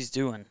don't know what he's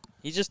doing.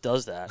 He just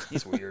does that.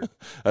 He's weird.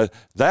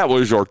 That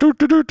was your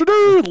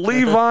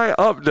Levi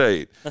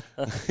update.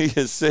 He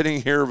is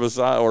sitting here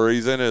beside, or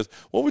he's in his,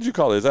 what would you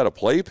call it? Is that a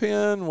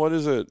playpen? What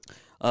is it?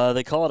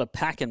 They call it a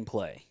pack and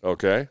play.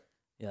 Okay.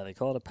 Yeah, they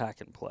call it a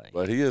pack and play.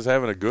 But he is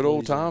having a good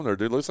old time there,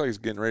 dude. Looks like he's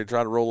getting ready to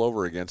try to roll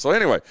over again. So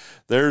anyway,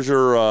 there's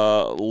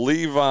your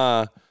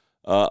Levi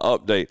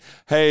update.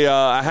 Hey,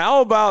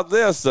 how about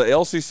this? The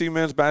LCC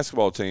men's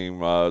basketball team,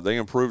 they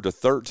improved to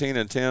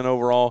 13-10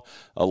 overall,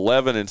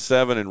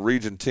 11-7 in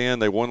Region 10.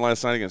 They won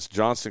last night against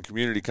Johnston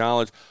Community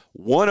College,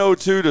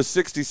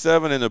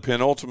 102-67 in the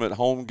penultimate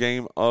home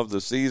game of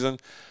the season.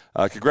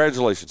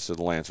 Congratulations to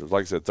the Lancers.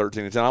 Like I said,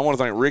 13-10. I want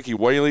to thank Ricky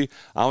Whaley.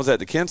 I was at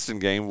the Kinston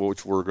game,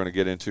 which we're going to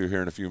get into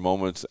here in a few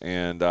moments,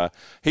 and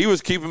he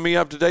was keeping me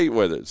up to date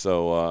with it.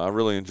 So I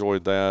really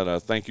enjoyed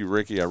that. Thank you,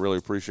 Ricky. I really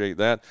appreciate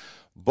that.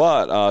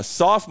 But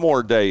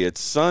sophomore day,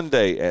 it's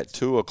Sunday at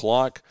 2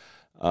 o'clock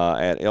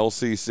at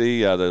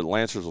LCC. The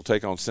Lancers will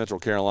take on Central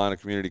Carolina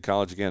Community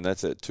College again.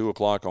 That's at 2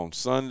 o'clock on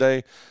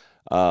Sunday.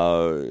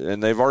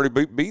 And they've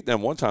already beat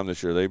them one time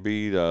this year. They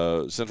beat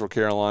Central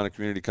Carolina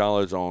Community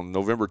College on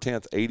November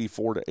 10th,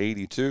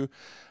 84-82.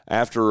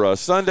 After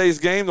Sunday's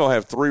game, they'll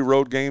have 3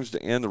 road games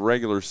to end the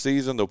regular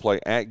season. They'll play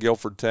at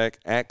Guilford Tech,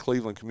 at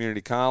Cleveland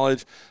Community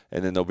College,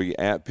 and then they'll be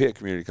at Pitt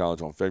Community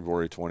College on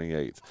February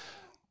 28th.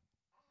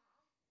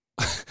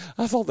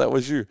 I thought that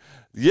was you.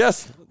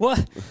 Yes. What?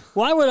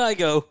 Why would I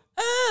go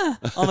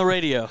on the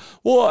radio?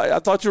 Well, I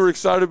thought you were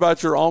excited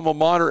about your alma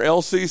mater,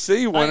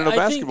 LCC, winning a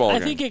basketball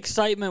game. I think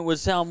excitement would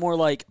sound more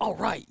like, all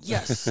right,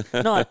 yes,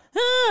 not,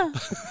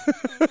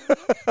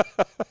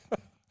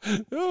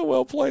 Oh,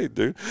 well played,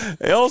 dude.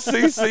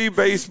 LCC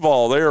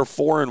baseball, they are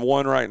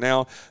 4-1 right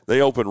now.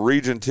 They open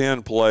Region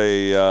 10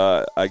 play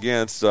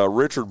against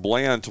Richard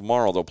Bland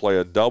tomorrow. They'll play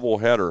a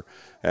doubleheader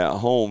at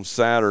home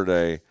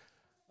Saturday.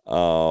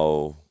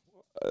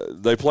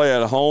 They play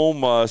at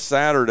home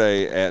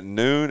Saturday at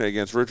noon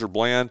against Richard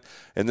Bland,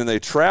 and then they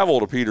travel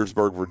to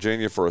Petersburg,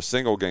 Virginia for a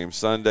single game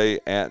Sunday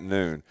at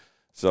noon.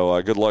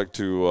 So good luck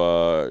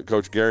to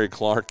Coach Gary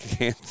Clark.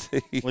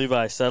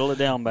 Levi, settle it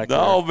down back there.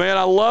 No, man,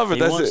 I love it.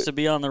 He wants to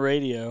be on the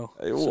radio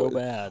so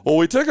bad. Well,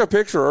 we took a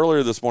picture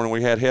earlier this morning.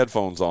 We had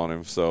headphones on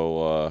him,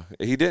 so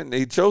he didn't.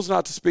 He chose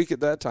not to speak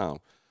at that time.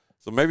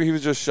 So maybe he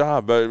was just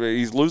shy, but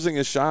he's losing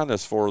his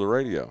shyness for the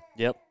radio.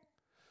 Yep.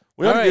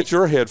 We ought to get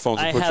your headphones.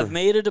 I have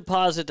made a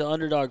deposit to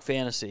Underdog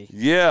Fantasy.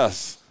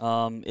 Yes.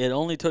 It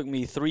only took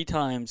me 3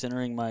 times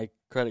entering my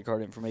credit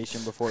card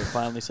information before it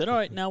finally said, all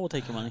right, now we'll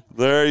take your money.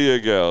 There you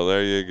go.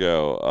 There you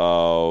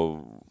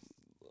go.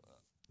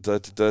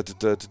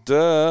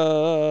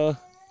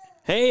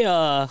 Hey,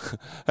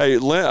 hey,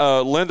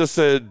 Linda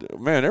said,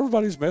 man,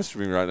 everybody's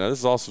messaging me right now. This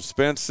is awesome.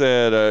 Spence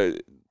said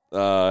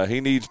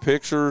he needs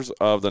pictures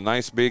of the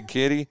nice big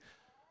kitty.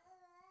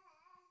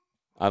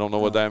 I don't know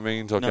what that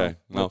means. Okay.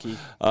 No.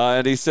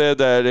 And he said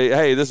that,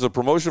 hey, this is a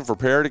promotion for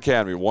Parrot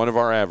Academy, one of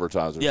our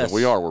advertisers. Yes. And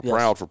we are. We're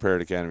proud for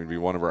Parrot Academy to be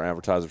one of our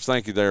advertisers.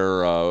 Thank you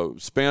there,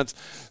 Spence.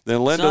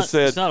 Then Linda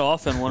said. It's not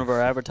often one of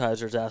our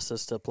advertisers asks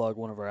us to plug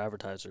one of our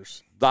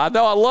advertisers. I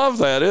know. I love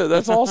that.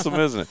 That's awesome,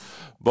 isn't it?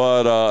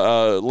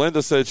 But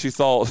Linda said she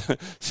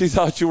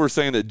thought you were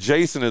saying that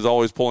Jason is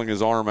always pulling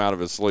his arm out of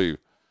his sleeve.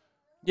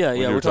 Yeah,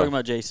 we're talking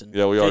about Jason.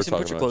 Yeah, we are Jason,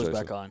 talking put your about clothes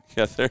Jason. back on.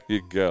 Yeah, there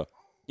you go.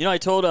 You know, I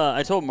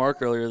told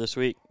Mark earlier this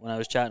week when I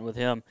was chatting with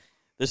him,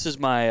 this is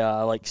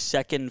my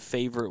second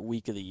favorite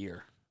week of the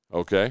year.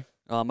 Okay.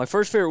 My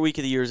first favorite week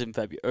of the year is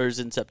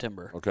in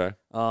September. Okay.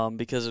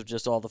 Because of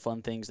just all the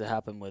fun things that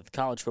happen with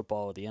college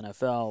football, with the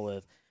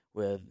NFL,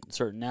 with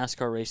certain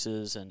NASCAR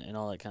races and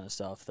all that kind of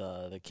stuff.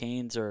 The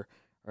Canes are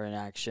in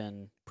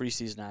action,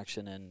 preseason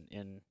action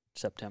in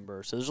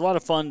September. So there's a lot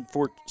of fun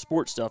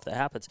sports stuff that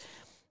happens.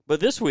 But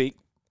this week,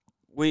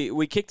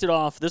 we kicked it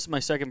off. This is my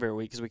second favorite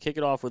week because we kick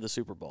it off with the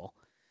Super Bowl.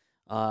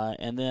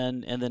 And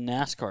then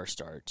NASCAR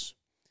starts.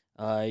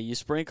 You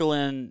sprinkle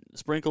in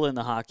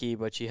the hockey,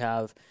 but you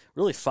have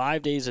really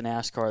 5 days of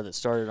NASCAR that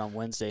started on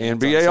Wednesday.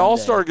 NBA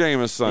All-Star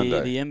Game is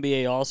Sunday. The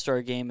NBA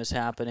All-Star Game is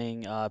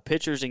happening.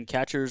 Pitchers and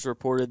catchers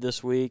reported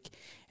this week.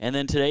 And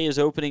then today is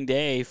opening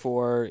day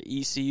for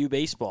ECU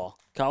baseball.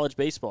 College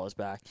baseball is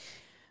back.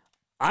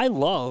 I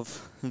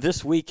love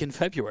this week in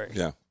February.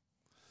 Yeah.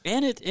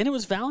 And it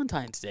was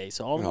Valentine's Day,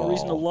 so all the more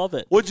reason to love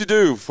it. What'd you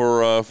do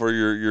for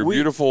your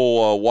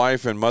beautiful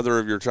wife and mother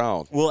of your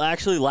child? Well,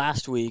 actually,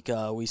 last week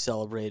we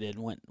celebrated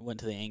and went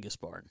to the Angus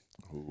barn.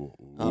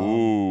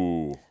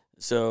 Ooh.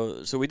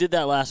 So we did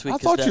that last week. I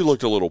thought you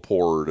looked a little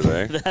poorer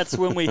today. That's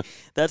when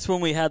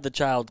we had the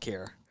child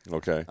care.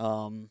 Okay.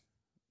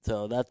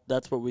 So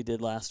that's what we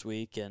did last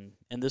week, and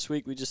this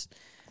week we just.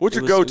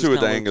 What'd you go to at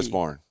the Angus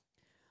barn?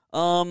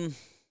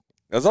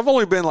 As I've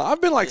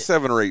been like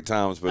 7 or 8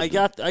 times, but I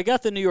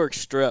got the New York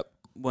strip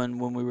when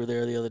we were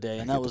there the other day,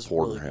 and that was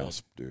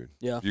porterhouse, really good. dude.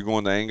 Yeah, you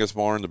going to Angus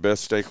Barn, the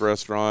best steak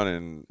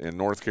restaurant in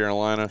North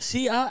Carolina?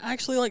 See, I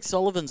actually like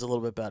Sullivan's a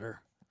little bit better.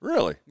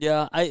 Really?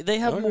 Yeah, they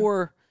have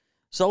more.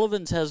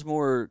 Sullivan's has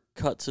more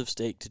cuts of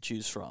steak to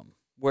choose from.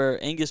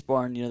 Where Angus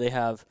Barn, they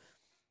have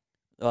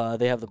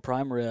the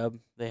prime rib,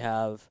 they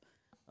have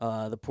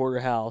the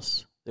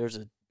porterhouse. There's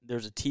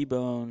a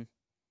T-bone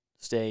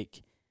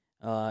steak.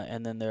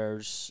 And then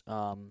there's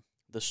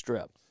the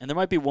strip. And there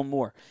might be one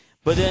more.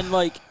 But then,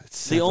 like,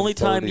 the only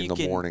time you in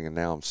the morning, and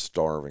now I'm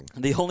starving.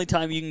 The only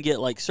time you can get,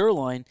 like,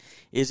 sirloin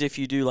is if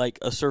you do, like,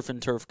 a surf and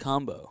turf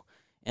combo.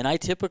 And I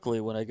typically,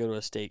 when I go to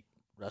a steak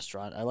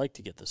restaurant, I like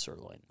to get the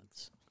sirloin.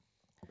 It's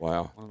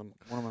wow. One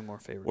of my more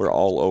favorite. We're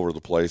all over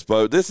the place.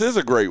 But this is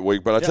a great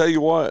week. But I tell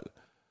you what,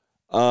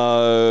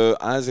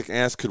 Isaac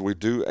asked, could we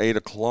do 8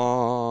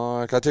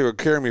 o'clock? I tell you what,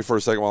 carry me for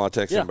a second while I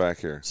text him back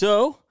here.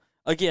 So,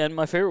 again,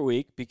 my favorite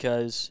week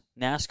because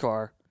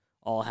NASCAR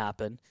all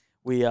happened.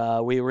 We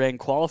ran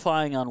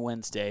qualifying on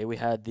Wednesday. We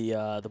had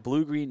the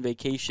Blue-Green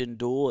Vacation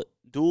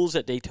duels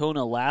at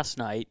Daytona last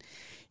night.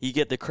 You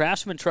get the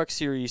Craftsman Truck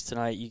Series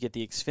tonight. You get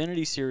the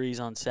Xfinity Series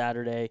on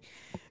Saturday.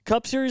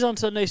 Cup Series on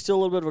Sunday, still a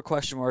little bit of a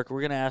question mark.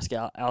 We're going to ask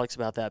Alex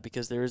about that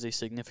because there is a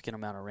significant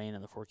amount of rain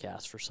in the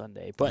forecast for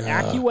Sunday. But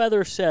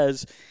AccuWeather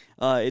says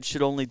it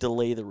should only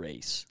delay the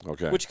race,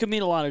 which could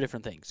mean a lot of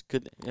different things.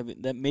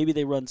 Maybe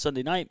they run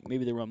Sunday night,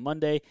 maybe they run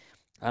Monday.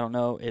 I don't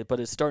know, but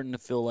it's starting to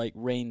feel like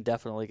rain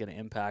definitely going to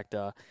impact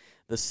the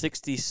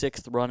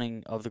 66th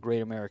running of the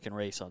Great American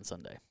Race on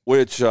Sunday.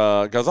 Which,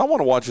 because I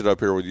want to watch it up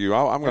here with you.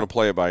 I'm going to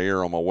play it by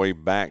ear on my way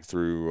back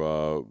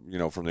through,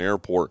 from the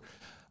airport.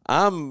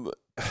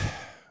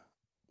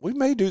 We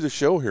may do the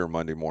show here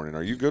Monday morning.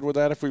 Are you good with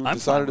that if we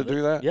decided to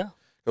do that? Yeah.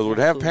 Because we'd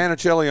have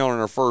Panichelli on in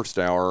our first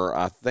hour.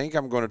 I think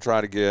I'm going to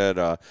try to get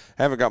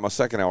haven't got my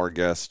second hour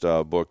guest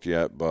booked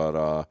yet,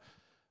 but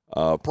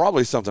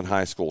probably something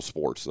high school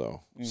sports,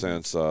 though,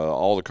 since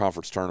all the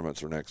conference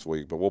tournaments are next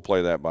week. But we'll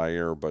play that by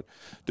ear. But,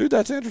 dude,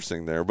 that's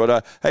interesting there.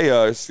 But, hey,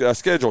 a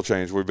schedule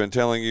change. We've been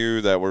telling you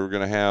that we were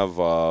going to have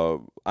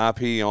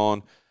IP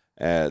on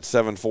at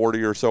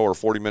 7:40 or so, or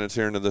 40 minutes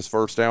here into this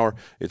first hour.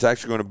 It's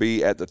actually going to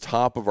be at the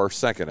top of our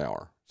second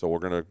hour. So we're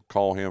going to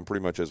call him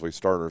pretty much as we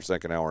start our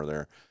second hour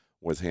there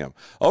with him.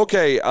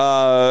 Okay,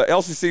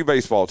 LCC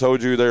baseball.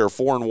 Told you they are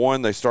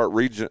 4-1. They start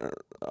Region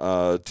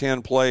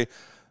 10 play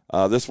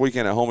this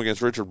weekend at home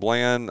against Richard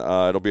Bland.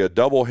 It'll be a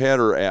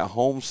doubleheader at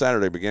home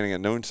Saturday beginning at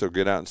noon, so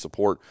get out and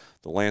support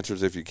the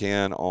Lancers if you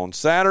can on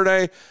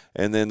Saturday.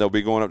 And then they'll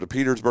be going up to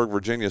Petersburg,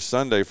 Virginia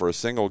Sunday for a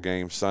single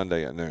game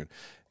Sunday at noon.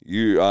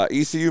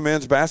 ECU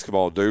men's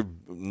basketball,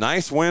 dude,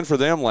 nice win for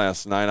them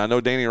last night. I know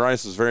Danny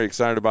Rice is very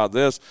excited about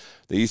this.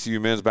 The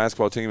ECU men's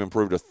basketball team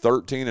improved to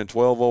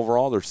 13-12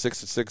 overall. They're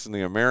 6-6 in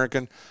the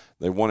American.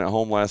 They won at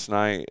home last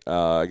night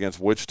against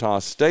Wichita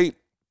State.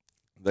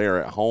 They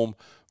are at home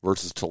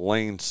versus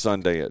Tulane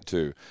Sunday at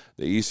 2.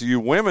 The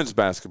ECU women's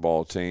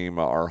basketball team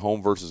are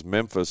home versus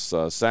Memphis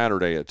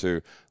Saturday at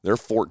 2. They're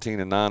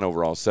 14-9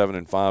 overall,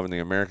 7-5 in the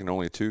American,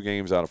 only 2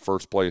 games out of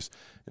first place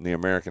in the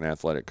American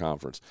Athletic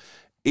Conference.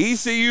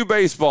 ECU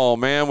baseball,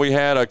 man, we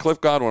had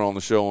Cliff Godwin on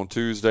the show on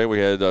Tuesday. We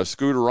had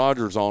Scooter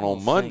Rogers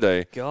on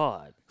Monday. Thank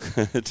God.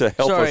 To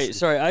help us.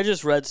 Sorry, I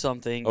just read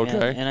something,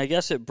 okay. and I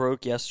guess it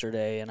broke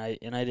yesterday, and I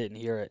didn't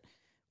hear it.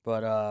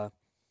 But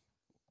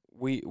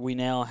we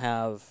now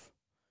have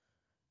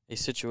a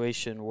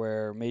situation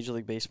where Major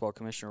League Baseball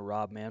Commissioner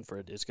Rob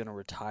Manfred is going to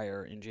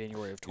retire in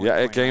January of 2020.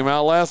 Yeah, it came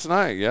out last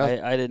night, yeah.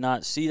 I did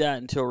not see that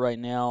until right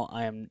now.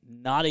 I am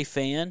not a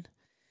fan.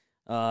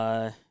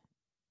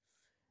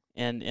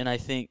 And I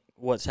think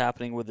what's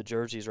happening with the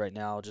jerseys right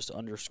now just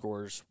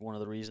underscores one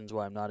of the reasons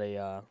why I'm not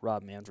a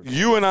Rob Manfred fan.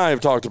 You and I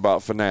have talked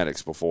about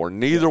Fanatics before.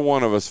 Neither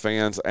one of us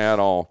fans at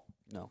all.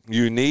 No.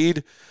 You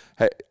need,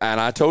 and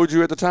I told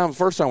you at the time, the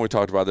first time we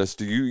talked about this,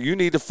 you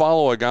need to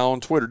follow a guy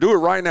on Twitter. Do it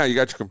right now. You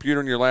got your computer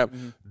in your lap.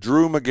 Mm-hmm.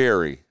 Drew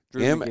McGarry.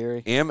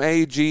 McGarry.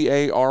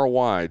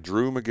 M-A-G-A-R-Y.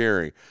 Drew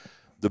McGarry.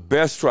 The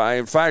best try.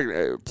 In fact,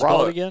 probably.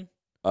 Spell it again?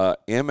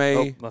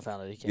 M-A. I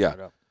found it. He came right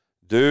up.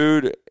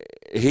 Dude,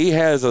 he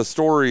has a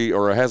story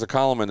or has a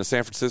column in the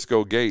San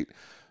Francisco Gate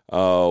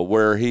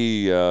where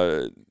he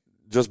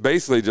just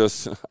basically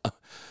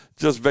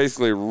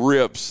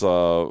rips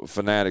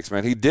Fanatics,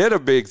 man. He did a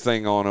big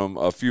thing on him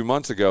a few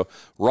months ago.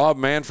 Rob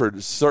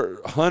Manfred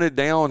hunted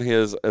down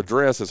his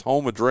address, his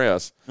home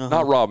address.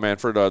 Not Rob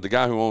Manfred, the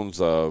guy who owns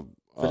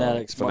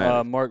Fanatics.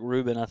 Mark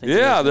Rubin, I think.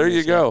 Yeah, there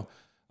you go.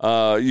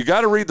 You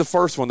got to read the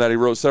first one that he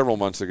wrote several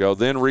months ago,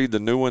 then read the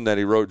new one that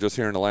he wrote just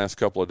here in the last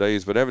couple of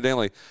days. But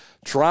evidently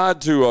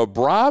tried to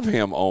bribe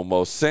him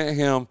almost, sent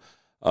him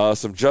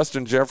some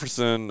Justin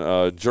Jefferson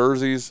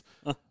jerseys,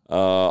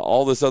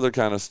 all this other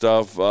kind of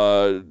stuff.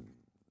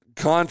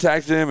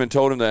 Contacted him and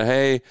told him that,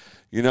 hey,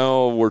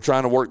 we're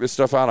trying to work this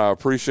stuff out. I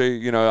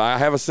appreciate, I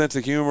have a sense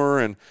of humor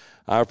and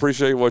I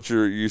appreciate what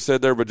you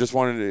said there, but just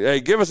wanted to,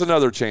 hey, give us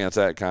another chance,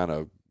 that kind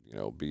of,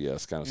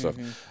 BS kind of stuff.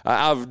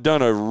 I've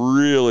done a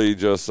really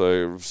just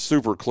a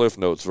super Cliff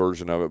Notes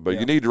version of it, but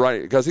you need to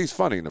write, because he's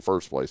funny in the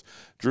first place.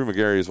 Drew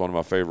McGarry is one of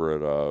my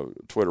favorite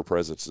Twitter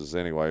presences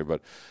anyway,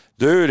 but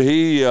dude,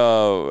 he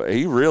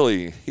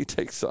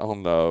takes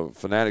on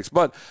Fanatics.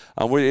 But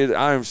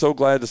I am so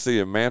glad to see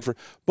him, Manfred.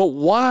 But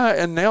why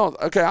announce?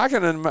 Okay, I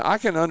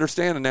can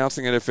understand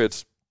announcing it if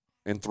it's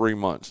in 3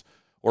 months,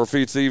 or if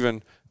it's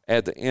even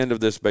at the end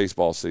of this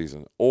baseball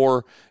season,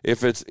 or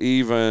if it's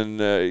even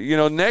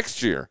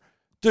next year.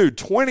 Dude,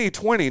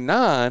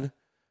 2029.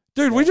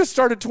 Dude, we just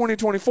started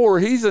 2024.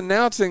 He's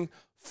announcing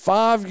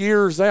 5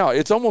 years out.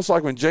 It's almost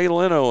like when Jay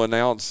Leno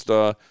announced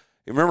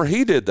Remember,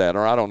 he did that,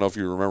 or I don't know if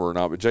you remember or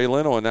not, but Jay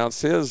Leno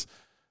announced his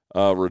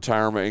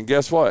retirement, and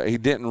guess what? He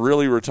didn't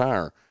really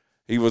retire.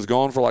 He was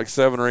gone for like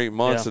 7 or 8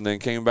 months and then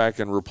came back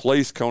and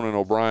replaced Conan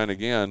O'Brien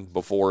again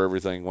before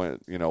everything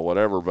went,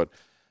 whatever. But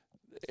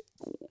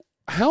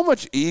how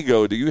much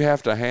ego do you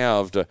have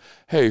to,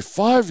 hey,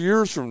 5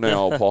 years from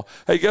now, Paul?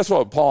 Hey, guess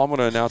what, Paul? I'm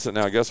going to announce it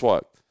now. Guess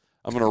what?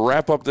 I'm going to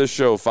wrap up this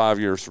show 5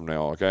 years from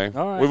now, okay?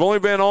 All right. We've only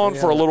been on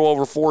for a little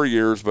over 4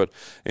 years, but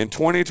in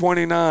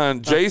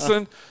 2029,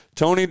 Jason,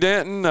 Tony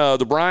Denton,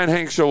 the Bryan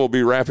Hanks Show will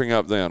be wrapping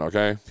up then,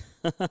 okay?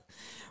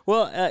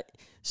 Well,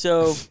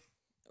 so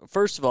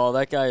first of all,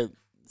 that guy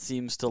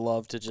seems to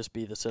love to just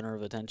be the center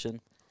of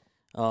attention.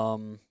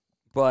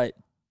 But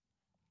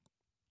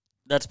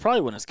that's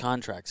probably when his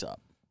contract's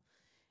up.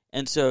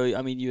 And so,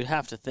 I mean, you'd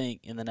have to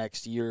think in the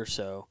next year or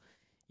so,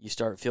 you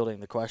start fielding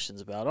the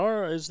questions about,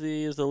 is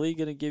the league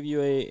going to give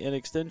you an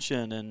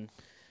extension? And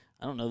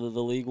I don't know that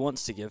the league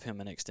wants to give him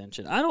an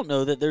extension. I don't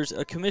know that there's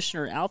a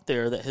commissioner out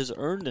there that has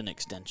earned an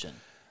extension.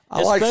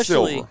 I like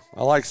Silver.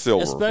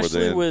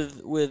 Especially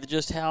with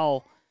just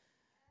how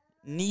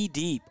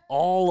knee-deep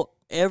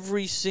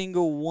every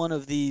single one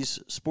of these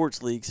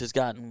sports leagues has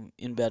gotten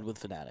in bed with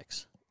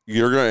fanatics.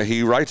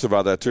 He writes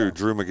about that too,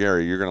 Drew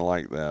McGarry. You're gonna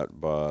like that,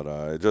 but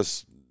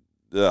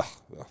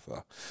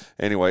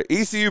anyway,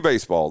 ECU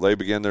baseball. They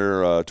begin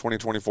their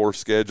 2024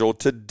 schedule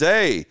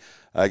today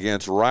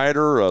against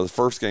Ryder. The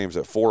first game's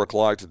at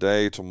 4:00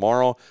 today.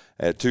 Tomorrow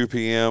at 2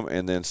 p.m.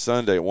 and then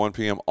Sunday at 1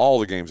 p.m. All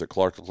the games at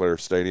Clark LeClaire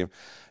Stadium.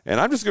 And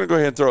I'm just going to go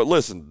ahead and throw it.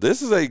 Listen,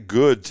 this is a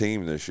good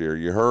team this year.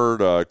 You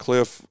heard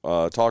Cliff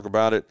talk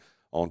about it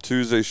on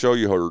Tuesday's show.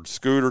 You heard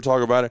Scooter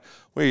talk about it.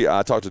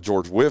 I talked to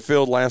George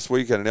Whitfield last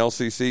week at an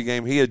LCC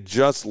game. He had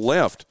just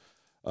left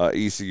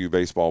ECU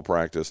baseball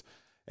practice,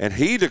 and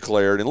he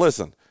declared, and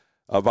listen,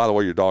 by the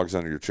way, your dog's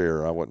under your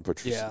chair. I wouldn't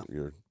put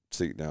your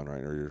seat down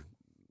right, or your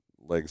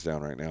legs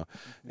down right now.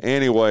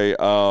 Anyway,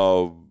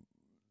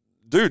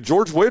 dude,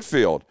 George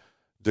Whitfield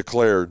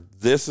declared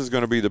this is going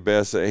to be the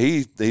best.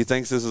 He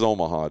thinks this is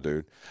Omaha,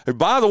 dude. And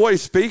by the way,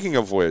 speaking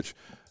of which,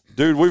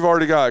 dude, we've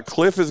already got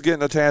Cliff is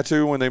getting a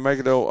tattoo when they make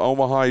it to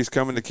Omaha. He's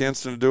coming to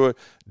Kinston to do it.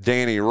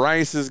 Danny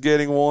Rice is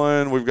getting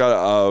one. We've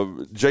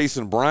got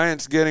Jason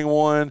Bryant's getting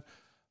one.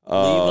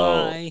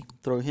 Levi,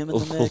 throw him in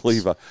the mix.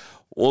 Levi.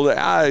 Well,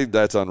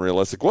 that's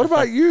unrealistic. What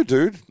about you,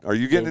 dude? Are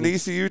you getting an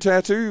ECU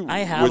tattoo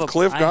with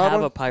Cliff Godwin? I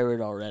have a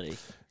pirate already.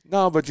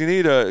 No, but you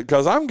need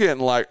because I'm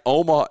getting like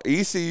Omaha,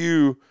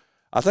 ECU.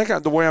 I think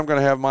the way I'm going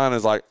to have mine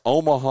is like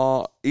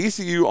Omaha,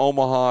 ECU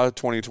Omaha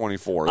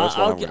 2024. That's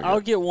what I'm going to get.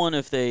 I'll get one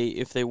if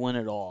they win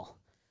it all.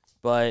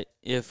 But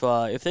if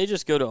they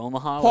just go to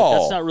Omaha,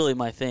 that's not really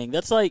my thing.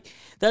 That's like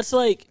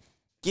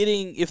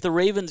getting if the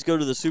Ravens go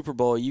to the Super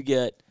Bowl, you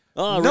get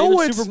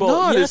Ravens Super Bowl.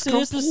 Not. Yes,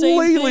 it's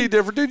completely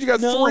different, dude. You got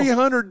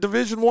 300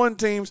 Division I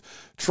teams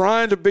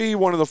trying to be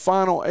one of the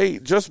final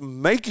 8. Just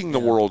making the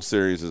World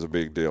Series is a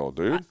big deal,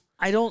 dude.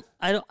 I hear what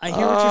you're saying.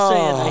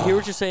 I hear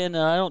what you're saying, and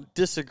I don't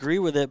disagree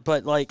with it.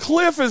 But like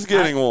Cliff is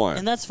getting one,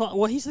 and that's fine.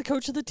 Well, he's the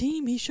coach of the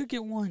team; he should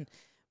get one.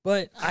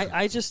 But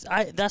I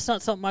that's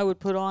not something I would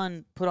put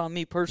on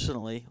me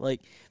personally. Like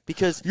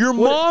because your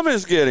mom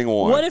is getting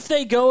one. What if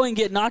they go and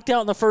get knocked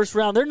out in the first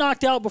round? They're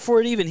knocked out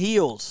before it even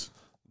heals.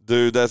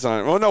 Dude, that's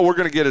not. Well, no, we're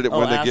going to get it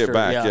when they get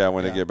back. Yeah,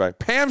 when they get back.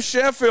 Pam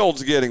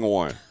Sheffield's getting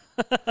one.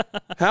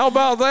 How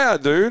about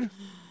that, dude?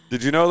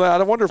 Did you know that?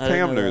 I wonder if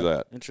Pam knew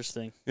that.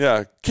 Interesting.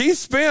 Yeah. Keith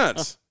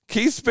Spence.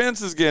 Keith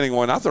Spence is getting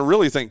one. I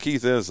really think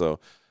Keith is, though.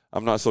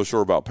 I'm not so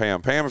sure about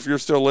Pam. Pam, if you're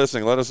still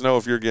listening, let us know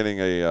if you're getting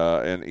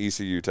an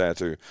ECU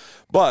tattoo.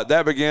 But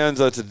that begins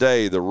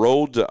today. The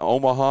road to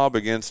Omaha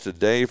begins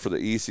today for the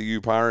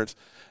ECU Pirates.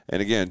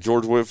 And, again,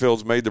 George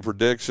Whitfield's made the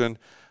prediction.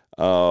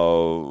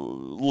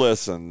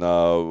 Listen,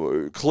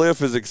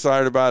 Cliff is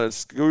excited about it.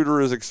 Scooter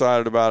is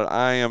excited about it.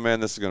 I am, man.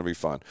 This is going to be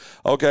fun.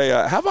 Okay,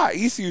 how about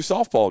ECU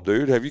softball,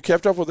 dude? Have you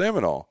kept up with them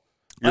at all?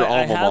 Your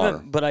alma mater.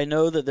 Haven't, but I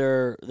know that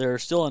they're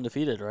still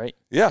undefeated, right?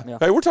 Yeah.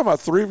 Hey, we're talking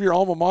about 3 of your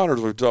alma maters.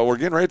 We're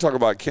getting ready to talk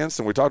about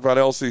Kinston. We talked about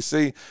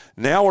LCC.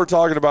 Now we're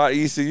talking about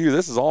ECU.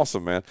 This is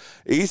awesome, man.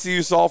 ECU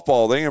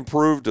softball, they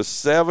improved to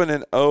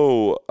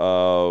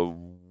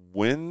 7-0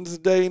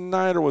 Wednesday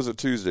night, or was it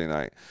Tuesday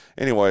night?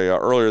 Anyway,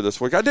 earlier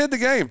this week, I did the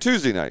game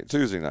Tuesday night.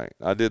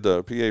 I did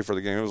the PA for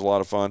the game. It was a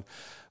lot of fun.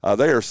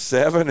 They are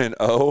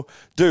 7-0.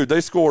 Dude, they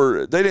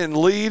scored. They didn't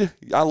lead.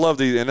 I love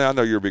these, and I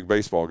know you're a big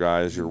baseball guy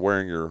as you're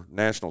wearing your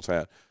Nationals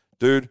hat.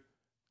 Dude,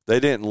 they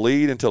didn't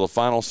lead until the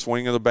final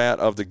swing of the bat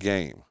of the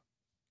game.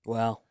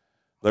 Wow.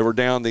 They were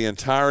down the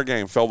entire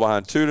game, fell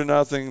behind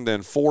 2-0,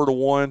 then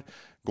 4-1.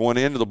 Going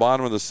into the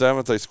bottom of the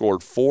 7th, they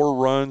scored 4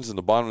 runs in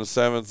the bottom of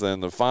the 7th,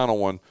 and the final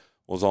one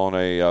was on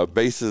a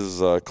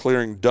bases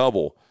clearing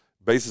double.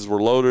 Bases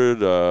were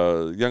loaded.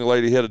 Young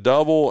lady hit a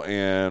double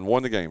and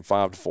won the game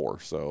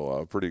 5-4.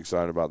 So pretty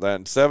excited about that.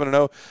 And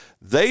 7-0,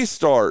 they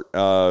start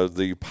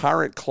the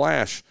Pirate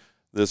Clash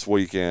this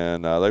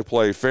weekend. They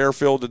play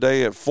Fairfield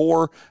today at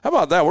 4. How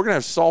about that? We're going to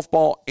have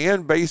softball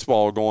and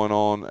baseball going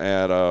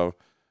on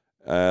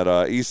at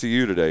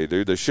ECU today,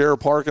 dude. They share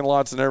parking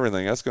lots and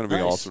everything. That's going to be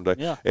an awesome day.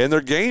 Yeah. And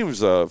their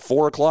game's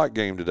 4 o'clock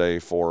game today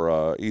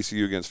for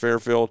ECU against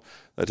Fairfield.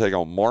 They take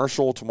on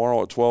Marshall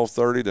tomorrow at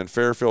 12:30. Then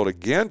Fairfield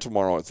again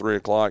tomorrow at 3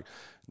 o'clock.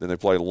 Then they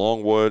play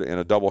Longwood in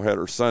a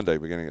doubleheader Sunday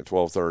beginning at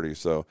 12:30.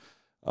 So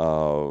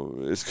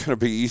it's going to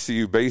be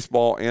ECU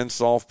baseball and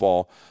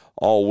softball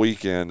all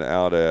weekend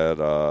out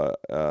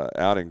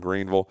in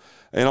Greenville.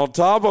 And on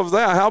top of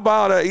that, how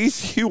about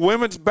ECU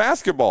women's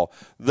basketball?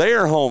 They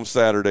are home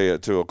Saturday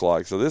at 2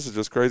 o'clock. So this is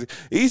just crazy.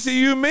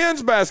 ECU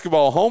men's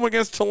basketball home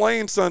against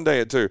Tulane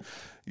Sunday at 2.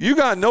 You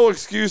got no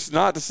excuse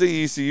not to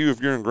see ECU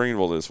if you're in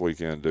Greenville this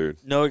weekend, dude.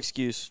 No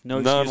excuse.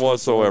 None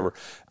whatsoever.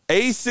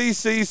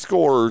 ACC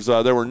scores.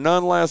 There were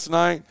none last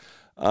night.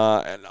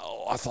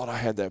 I thought I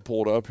had that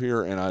pulled up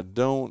here, and I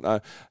don't.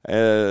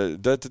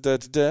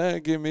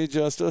 Give me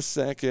just a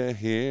second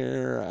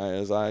here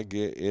as I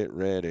get it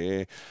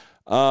ready.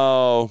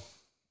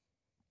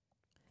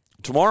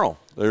 Tomorrow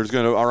there's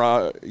going to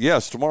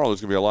tomorrow there's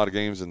going to be a lot of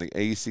games in the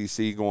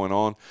ACC going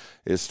on.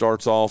 It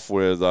starts off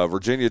with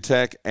Virginia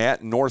Tech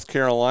at North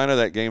Carolina.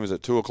 That game is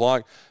at 2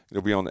 o'clock.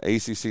 It'll be on the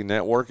ACC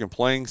network, and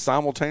playing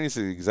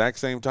simultaneously at the exact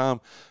same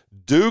time,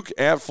 Duke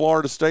at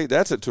Florida State.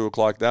 That's at 2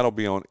 o'clock. That'll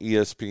be on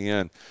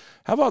ESPN.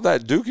 How about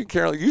that? Duke and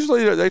Carolina.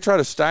 Usually they try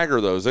to stagger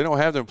those. They don't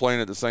have them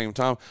playing at the same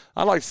time.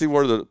 I'd like to see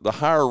where the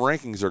higher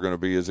rankings are going to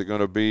be. Is it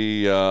going to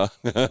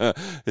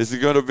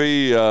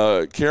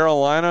be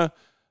Carolina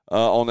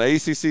on the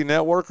ACC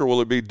network, or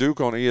will it be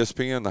Duke on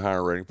ESPN, the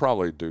higher rating?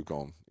 Probably Duke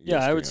on ESPN.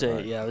 Yeah, I would say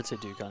right? I would say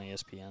Duke on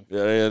ESPN.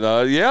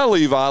 Yeah,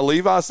 and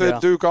Levi said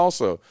Duke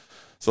also.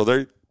 So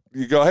there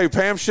you go. Hey,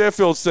 Pam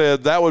Sheffield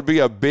said that would be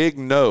a big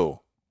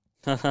no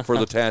for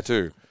the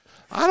tattoo.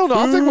 I don't know.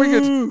 I think we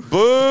could.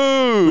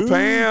 Boo,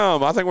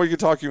 Pam. I think we could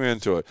talk you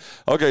into it.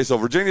 Okay, so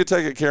Virginia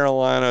Tech at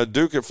Carolina,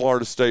 Duke at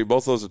Florida State,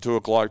 both those at 2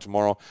 o'clock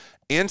tomorrow.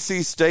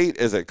 NC State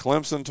is at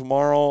Clemson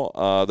tomorrow.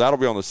 That'll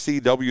be on the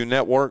CW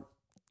network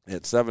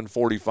at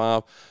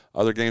 7:45.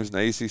 Other games in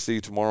the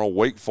ACC tomorrow.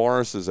 Wake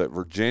Forest is at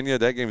Virginia.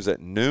 That game is at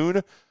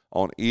noon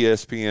on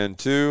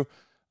ESPN2.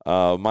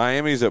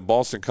 Miami's at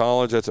Boston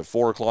College. That's at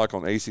 4 o'clock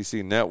on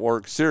ACC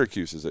network.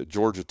 Syracuse is at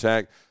Georgia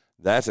Tech.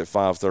 That's at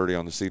 5:30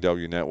 on the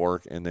CW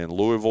network. And then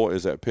Louisville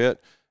is at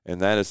Pitt,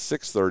 and that is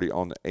 6:30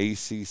 on the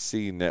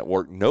ACC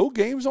network. No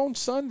games on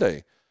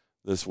Sunday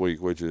this week,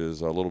 which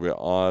is a little bit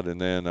odd. And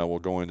then we'll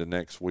go into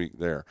next week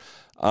there.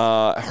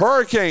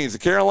 Hurricanes, the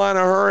Carolina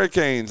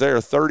Hurricanes, they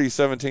are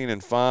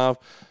 30-17-5,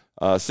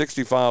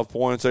 65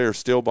 points. They are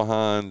still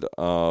behind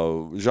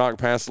Jacques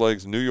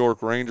Passeleg's New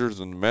York Rangers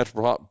and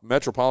the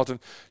Metropolitan.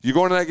 You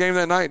going to that game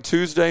that night,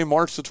 Tuesday,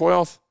 March the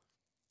 12th?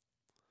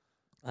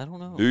 I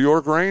don't know. New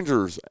York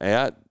Rangers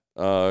at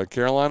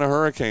Carolina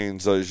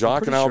Hurricanes.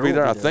 Jacques and I will be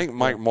there. I think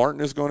Mike Martin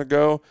is going to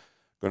go.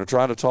 Going to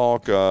try to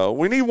talk.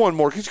 We need one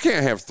more because you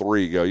can't have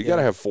 3 go. You got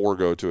to have 4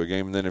 go to a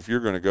game. And then if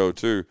you're going to go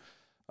too,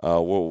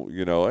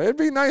 it'd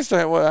be nice to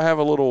have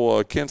a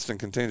little Kinston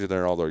contingent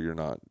there, although you're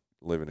not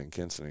living in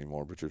Kinston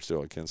anymore, but you're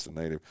still a Kinston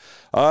native.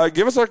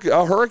 Give us a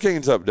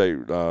Hurricanes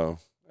update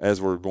as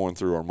we're going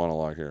through our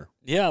monologue here.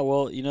 Yeah,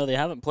 well, they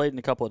haven't played in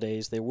a couple of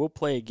days. They will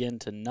play again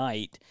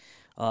tonight.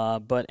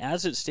 But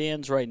as it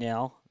stands right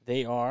now,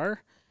 they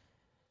are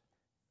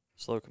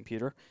slow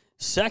computer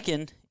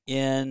second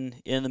in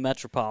the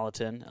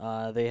Metropolitan.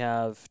 They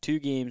have 2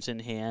 games in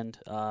hand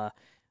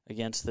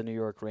against the New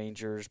York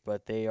Rangers,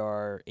 but they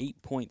are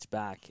 8 points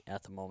back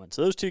at the moment.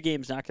 So those 2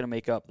 games not going to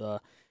make up the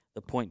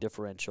point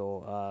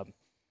differential.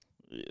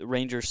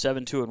 Rangers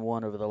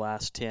 7-2-1 over the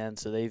last 10,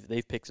 so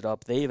they've picked it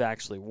up. They've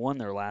actually won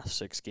their last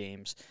 6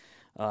 games.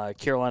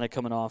 Carolina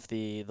coming off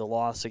the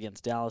loss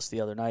against Dallas the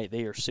other night.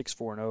 They are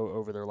 6-4-0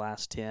 over their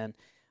last 10.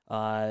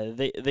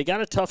 They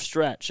got a tough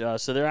stretch,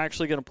 so they're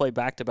actually going to play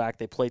back-to-back.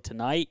 They play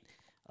tonight,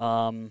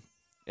 and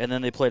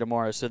then they play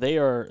tomorrow. So they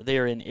are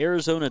in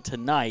Arizona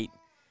tonight,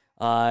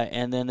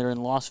 and then they're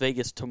in Las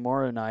Vegas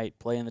tomorrow night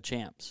playing the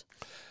champs.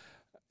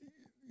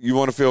 You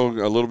want to feel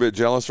a little bit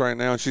jealous right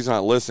now? She's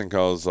not listening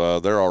because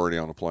they're already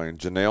on the plane.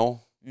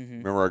 Janelle,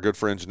 remember our good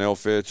friend Janelle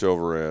Fitch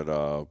over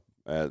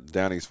at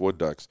Down East Wood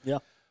Ducks? Yeah.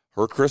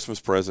 Her Christmas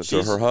present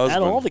She's to her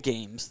husband. At all the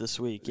games this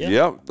week. Yeah.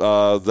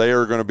 Yep. They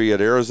are going to be at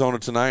Arizona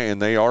tonight,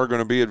 and they are going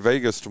to be at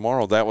Vegas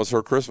tomorrow. That was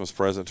her Christmas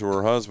present to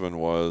her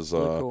husband, was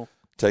cool.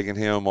 Taking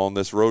him on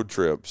this road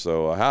trip.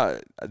 So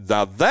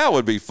now that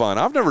would be fun.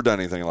 I've never done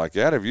anything like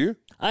that. Have you?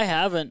 I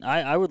haven't.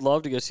 I would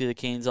love to go see the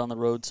Canes on the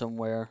road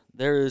somewhere.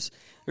 There's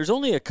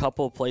only a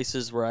couple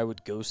places where I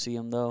would go see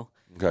them, though.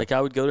 Okay. Like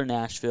I would go to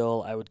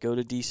Nashville. I would go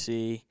to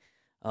D.C.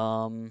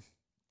 I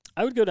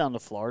would go down to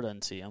Florida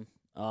and see them.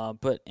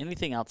 But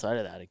anything outside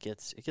of that, it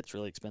gets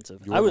really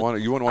expensive. You wouldn't want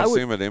to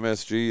see him at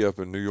MSG up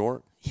in New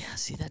York? Yeah,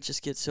 see, that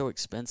just gets so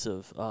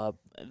expensive. I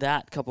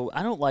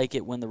don't like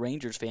it when the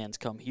Rangers fans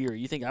come here.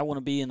 You think I want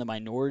to be in the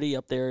minority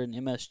up there in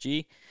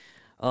MSG?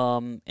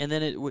 And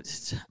then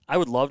I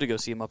would love to go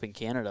see him up in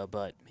Canada,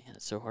 but man,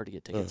 it's so hard to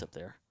get tickets up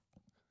there.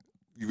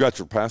 You got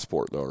your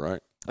passport though,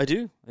 right? I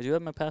do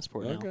have my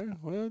passport now. Okay,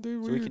 well,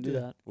 dude, so we can do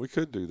that. We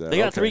could do that. They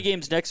got 3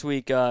 games next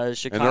week. Chicago,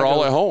 and they're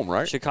all at home,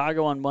 right?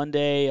 Chicago on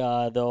Monday.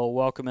 They'll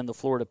welcome in the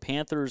Florida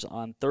Panthers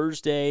on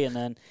Thursday, and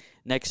then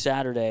next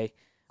Saturday,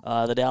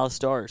 the Dallas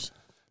Stars.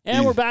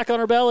 And we're back on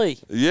our belly.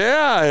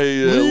 Yeah,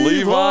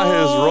 Levi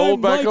has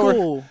rolled back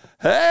over.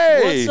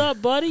 Hey! What's up,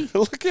 buddy?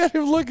 Look at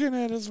him looking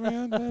at us,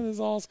 man. That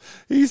is awesome.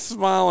 He's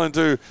smiling,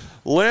 too.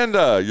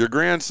 Linda, your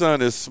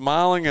grandson is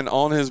smiling and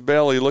on his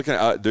belly looking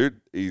at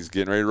dude, he's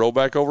getting ready to roll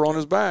back over on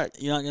his back.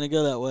 You're not going to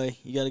go that way.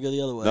 You got to go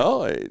the other way.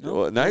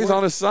 No, now he's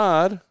on his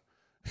side.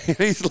 And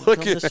he's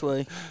looking this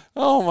way.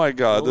 Oh, my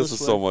God. This is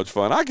so much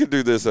fun. I could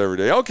do this every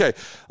day. Okay.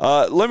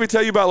 Let me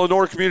tell you about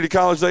Lenoir Community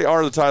College. They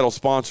are the title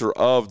sponsor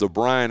of the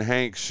Bryan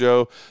Hanks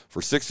Show.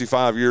 For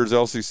 65 years,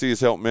 LCC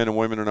has helped men and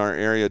women in our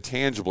area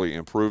tangibly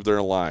improve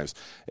their lives.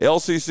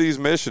 LCC's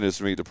mission is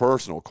to meet the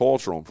personal,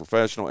 cultural, and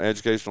professional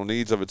educational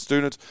needs of its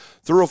students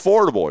through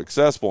affordable,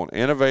 accessible, and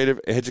innovative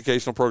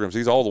educational programs.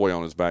 He's all the way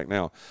on his back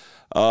now.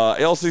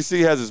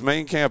 LCC has its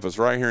main campus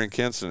right here in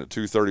Kinston at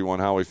 231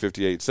 Highway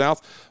 58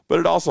 South, but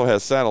it also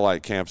has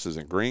satellite campuses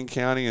in Greene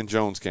County and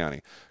Jones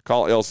County.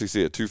 Call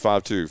LCC at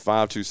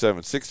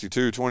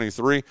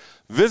 252-527-6223.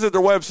 Visit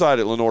their website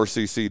at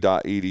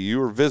lenoircc.edu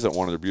or visit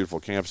one of their beautiful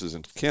campuses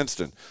in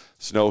Kinston,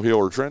 Snow Hill,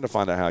 or Trent to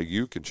find out how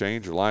you can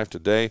change your life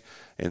today.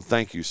 And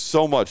thank you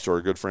so much to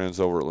our good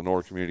friends over at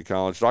Lenoir Community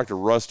College, Dr.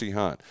 Rusty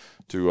Hunt,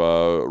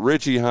 to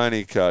Richie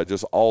Honeycutt,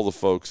 just all the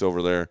folks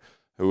over there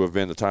who have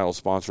been the title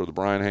sponsor of the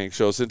Bryan Hanks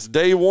Show. Since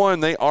day one,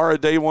 they are a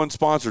day one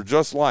sponsor,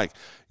 just like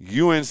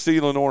UNC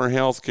Lenoir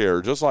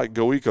Healthcare, just like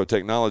GoEco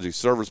Technology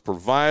Service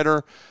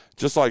Provider,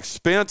 just like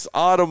Spence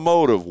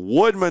Automotive,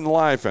 Woodman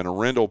Life, and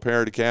Arendelle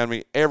Parrott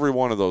Academy. Every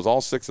one of those,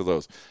 all 6 of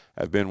those,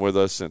 have been with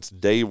us since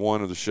day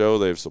one of the show.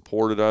 They have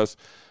supported us,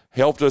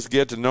 helped us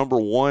get to number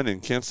 1 in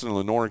Kinston and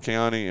Lenoir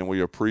County, and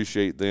we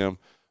appreciate them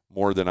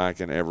more than I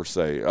can ever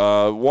say.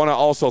 Want to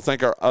also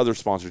thank our other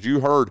sponsors. You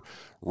heard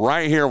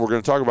right here, we're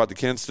going to talk about the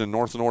Kinston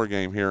North Lenoir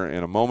game here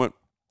in a moment,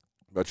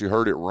 but you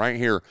heard it right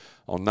here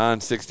on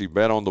 960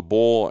 Bet on the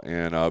Bull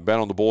and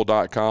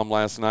betonthebull.com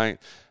last night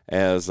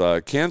as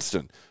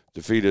Kinston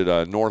defeated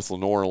North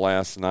Lenoir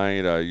last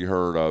night. You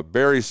heard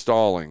Barry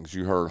Stallings,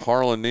 you heard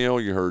Harlan Neal,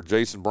 you heard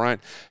Jason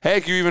Bryant.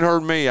 Heck, you even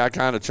heard me. I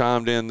kind of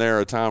chimed in there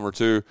a time or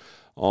two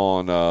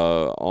on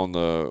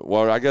the,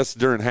 well, I guess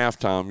during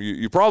halftime.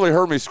 You probably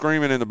heard me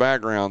screaming in the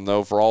background,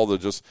 though, for all the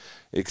just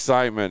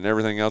excitement and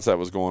everything else that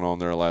was going on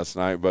there last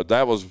night. But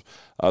that was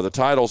the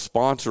title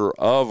sponsor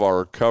of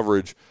our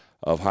coverage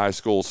of high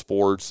school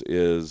sports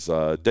is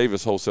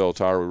Davis Wholesale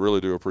Tire. We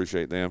really do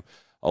appreciate them,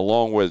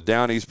 along with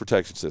Down East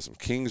Protection System,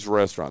 King's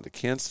Restaurant, the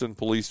Kinston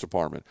Police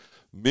Department,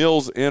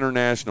 Mills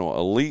International,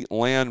 Elite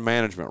Land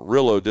Management,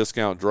 Rillo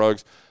Discount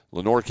Drugs,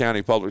 Lenoir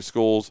County Public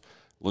Schools,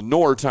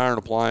 Lenoir Tire and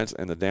Appliance,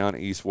 and the Down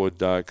Eastwood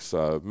Ducks.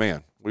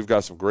 Man, we've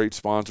got some great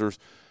sponsors.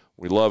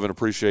 We love and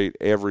appreciate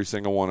every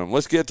single one of them.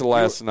 Let's get to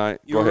last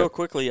night. You were real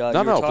quickly, you were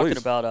talking please.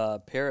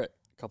 About Parrott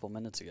a couple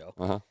minutes ago.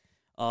 Uh-huh.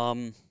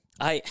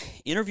 I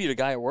interviewed a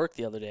guy at work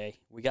the other day.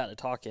 We got to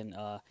talking,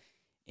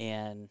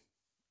 and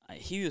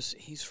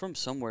he's from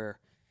somewhere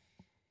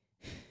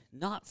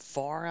not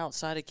far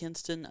outside of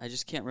Kinston. I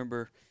just can't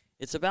remember.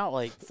 It's about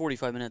like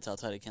 45 minutes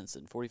outside of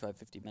Kinston, 45,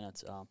 50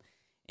 minutes.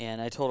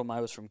 And I told him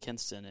I was from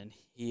Kinston, and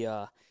he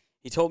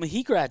told me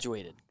he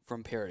graduated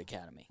from Parrott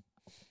Academy.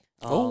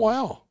 Oh,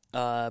 wow.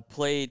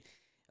 Played.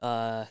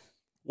 What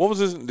was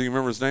his? Do you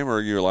remember his name, or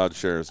are you allowed to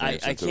share his name?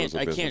 I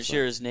can't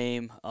share his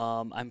name.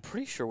 I'm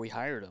pretty sure we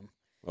hired him.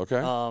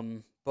 Okay.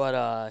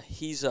 But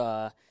he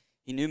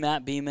knew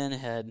Matt Beeman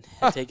had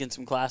taken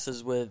some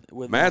classes with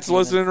Matt's Matt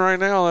listening right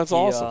now. That's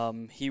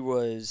awesome. He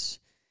was,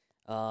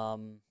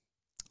 let's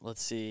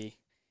see.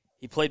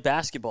 He played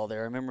basketball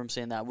there. I remember him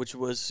saying that, which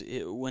was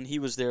when he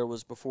was there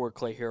was before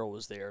Clay Harrell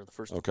was there the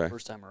first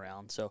time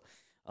around. So,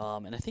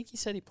 and I think he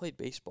said he played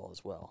baseball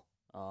as well.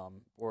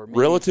 Or maybe,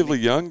 relatively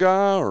young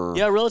guy, or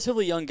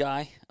relatively young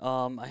guy.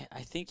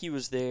 I think he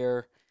was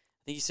there.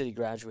 I think he said he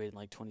graduated in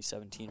like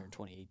 2017 or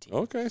 2018.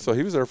 Okay, so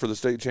he was there for the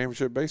state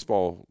championship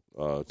baseball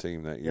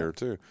team that year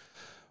too.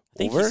 I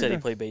think he said he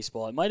played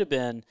baseball. It might have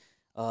been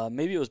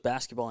maybe it was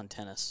basketball and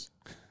tennis.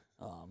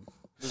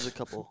 There's a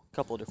couple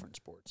of different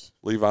sports.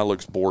 Levi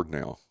looks bored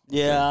now.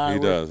 Yeah, he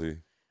does.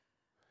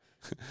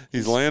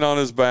 He's laying on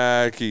his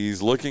back.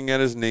 He's looking at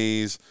his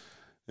knees.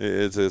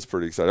 It's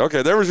pretty exciting.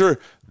 Okay, there was your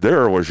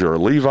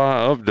Levi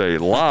update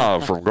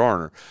live from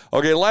Garner.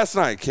 Okay, last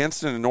night,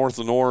 Kinston and North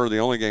Lenoir, the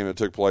only game that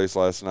took place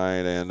last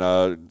night, and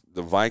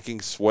the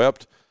Vikings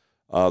swept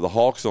the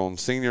Hawks on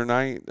senior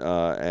night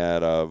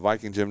at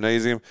Viking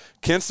Gymnasium.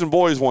 Kinston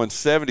boys won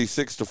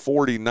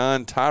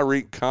 76-49.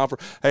 Tyreek Copper.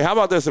 Hey, how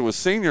about this? It was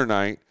senior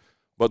night,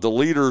 but the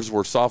leaders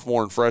were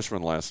sophomore and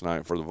freshmen last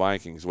night for the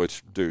Vikings,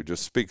 which, dude,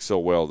 just speaks so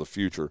well of the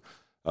future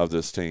of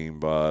this team.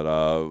 But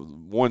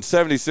won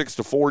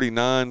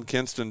 76-49,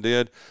 Kinston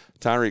did.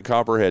 Tyreek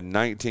Copper had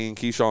 19.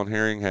 Keyshawn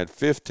Herring had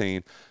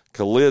 15.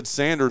 Khalid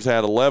Sanders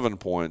had 11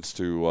 points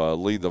to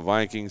lead the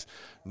Vikings.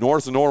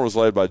 North Lenoir was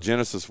led by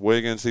Genesis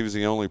Wiggins. He was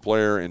the only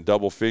player in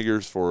double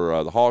figures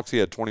for the Hawks. He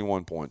had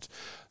 21 points.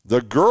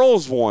 The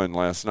girls won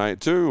last night,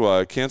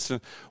 too,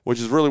 Kinston, which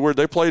is really weird.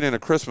 They played in a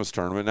Christmas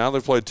tournament. Now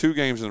they've played 2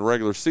 games in the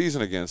regular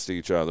season against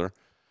each other.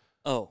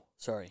 Oh,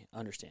 sorry. I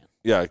understand.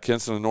 Yeah,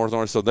 Kinston and North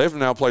Lenoir. So they've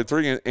now played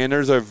 3 games, and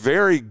there's a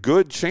very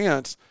good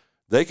chance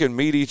they can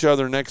meet each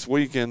other next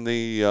week in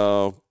the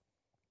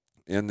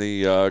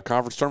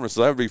conference tournament.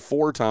 So that would be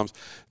 4 times.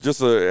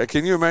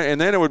 Can you imagine? And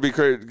then it would be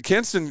crazy.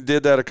 Kinston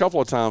did that a couple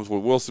of times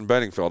with Wilson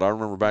Bedingfield. I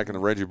remember back in the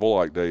Reggie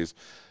Bullock days.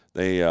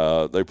 They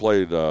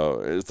played.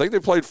 I think they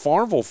played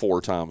Farmville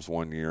 4 times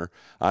one year.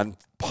 I'm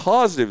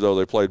positive though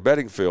they played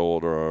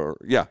Bedingfield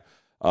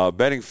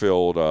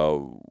Bedingfield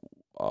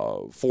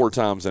 4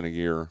 times in a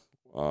year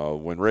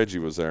when Reggie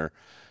was there.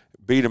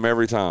 Beat him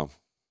every time,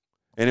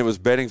 and it was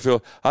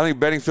Bedingfield. I think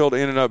Bedingfield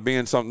ended up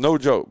being something. No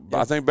joke.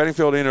 I think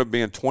Bedingfield ended up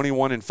being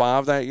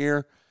 21-5 that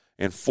year,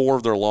 and 4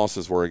 of their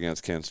losses were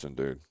against Kinston,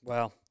 dude.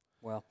 Wow.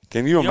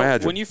 Can you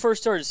imagine? When you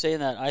first started saying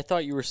that, I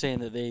thought you were saying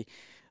that they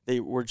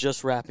were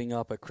just wrapping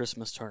up a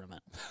Christmas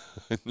tournament.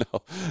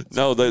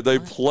 No, they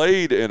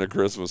played in a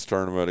Christmas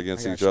tournament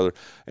against each other.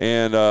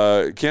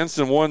 And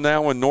Kinston won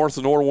that one. North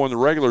Lenoir won the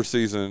regular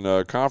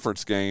season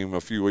conference game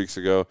a few weeks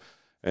ago.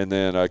 And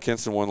then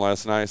Kinston won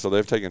last night, so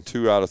they've taken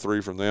 2 out of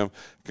 3 from them.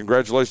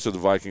 Congratulations to the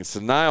Vikings.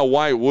 Sanaya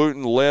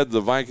White-Wooten led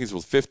the Vikings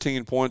with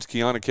 15 points.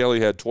 Kiana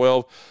Kelly had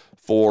 12.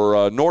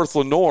 For North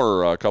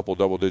Lenoir, a couple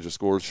double-digit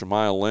scores.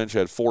 Shemaya Lynch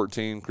had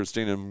 14.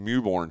 Christina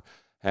Mewborn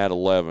had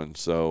 11.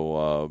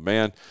 So,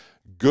 man,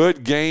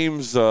 good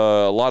games. A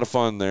lot of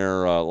fun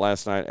there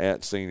last night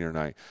at senior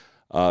night.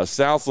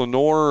 South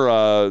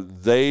Lenoir,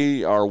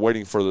 they are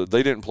waiting for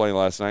they didn't play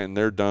last night, and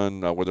they're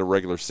done with their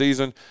regular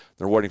season.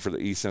 They're waiting for the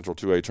East Central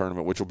 2A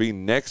tournament, which will be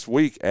next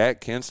week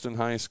at Kinston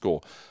High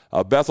School.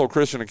 Bethel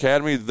Christian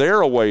Academy,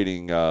 they're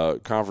awaiting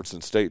conference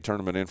and state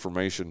tournament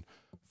information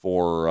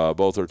for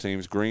both their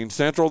teams. Green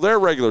Central, their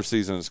regular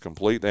season is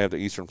complete. They have the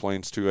Eastern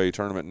Plains 2A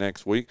tournament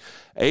next week.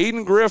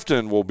 Aiden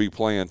Grifton will be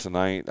playing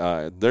tonight.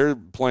 They're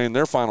playing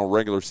their final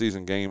regular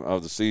season game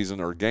of the season,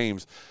 or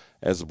games,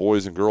 as the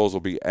boys and girls will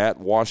be at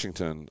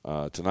Washington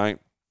tonight.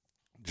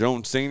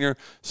 Jones Senior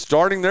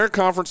starting their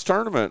conference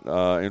tournament.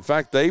 In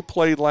fact, they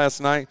played last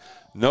night.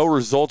 No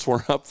results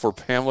were up for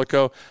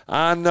Pamlico.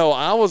 I know.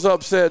 I was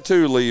upset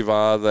too,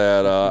 Levi,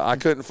 that I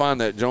couldn't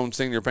find that Jones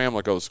Senior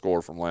Pamlico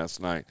score from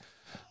last night.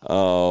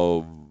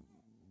 But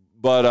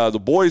the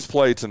boys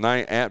play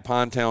tonight at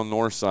Pinetown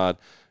Northside,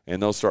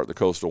 and they'll start the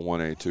Coastal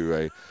 1A,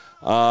 2A.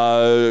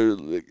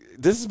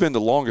 This has been the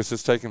longest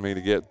it's taken me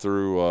to get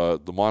through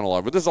the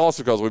monologue, but this is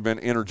also because we've been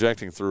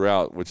interjecting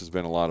throughout, which has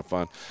been a lot of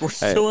fun. We're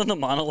still in the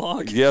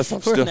monologue? Yes,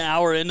 We're an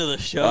hour into the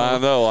show. I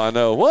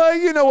know. Well,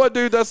 you know what,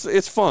 dude?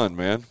 It's fun,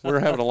 man. We're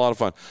having a lot of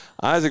fun.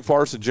 Isaac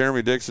Parson,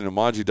 Jeremy Dixon, and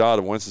Maji Dodd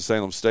of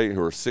Winston-Salem State,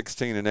 who are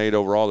 16-8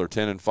 overall. They're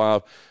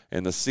 10-5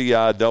 in the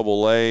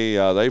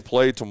CIAA. They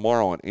play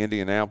tomorrow in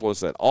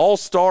Indianapolis at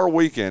All-Star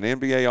Weekend,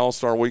 NBA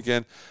All-Star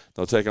Weekend.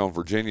 They'll take on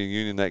Virginia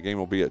Union. That game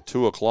will be at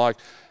 2 o'clock.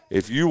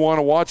 If you want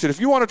to watch it,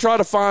 if you want to try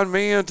to find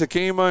me and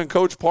Takima and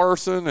Coach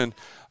Parson and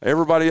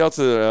everybody else,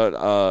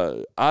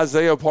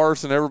 Isaiah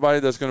Parson, everybody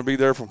that's going to be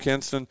there from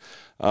Kinston,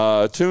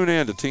 tune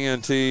in to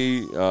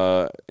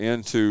TNT,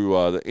 into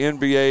the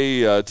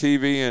NBA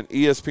TV and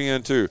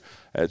ESPN2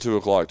 at 2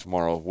 o'clock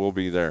tomorrow. We'll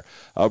be there.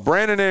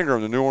 Brandon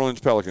Ingram, the New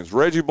Orleans Pelicans,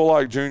 Reggie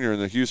Bullock Jr. and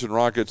the Houston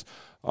Rockets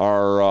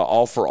are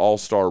off for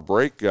All-Star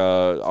break.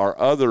 Our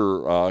other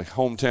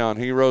hometown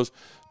heroes,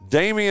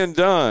 Damian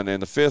Dunn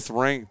and the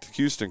 5th-ranked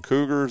Houston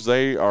Cougars,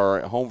 they are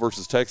at home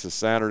versus Texas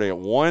Saturday at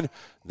 1.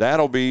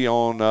 That'll be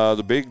on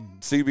the big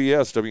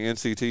CBS,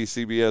 WNCT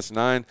CBS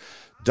 9.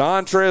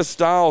 Dontrez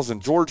Styles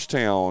and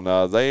Georgetown,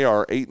 they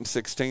are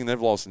 8-16. They've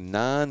lost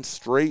 9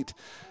 straight,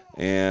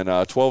 and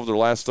 12 of their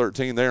last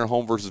 13. They are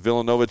home versus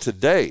Villanova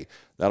today.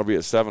 That'll be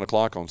at 7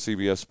 o'clock on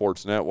CBS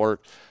Sports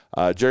Network.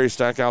 Jerry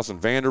Stackhouse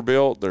and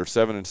Vanderbilt, they're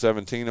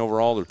 7-17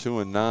 overall. They're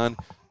 2-9.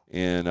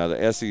 In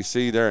the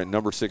SEC, they're at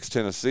number 6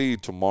 Tennessee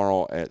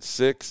tomorrow at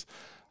 6.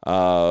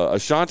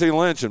 Ashanti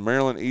Lynch and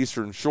Maryland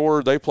Eastern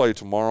Shore, they play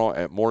tomorrow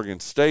at Morgan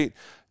State.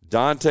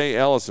 Dante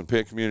Ellis and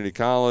Pitt Community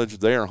College,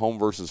 they are home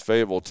versus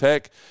Fayetteville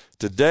Tech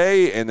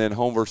today, and then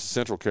home versus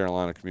Central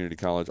Carolina Community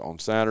College on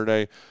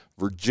Saturday.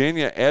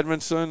 Virginia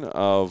Edmondson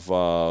of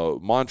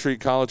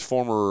Montreat College,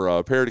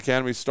 former Parrott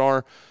Academy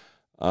star,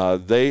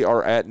 they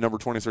are at number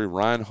 23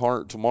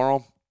 Reinhardt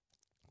tomorrow.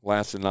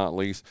 Last and not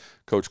least,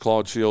 Coach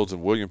Claude Shields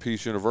and William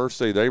Peace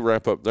University, they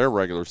wrap up their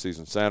regular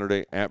season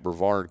Saturday at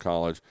Brevard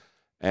College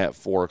at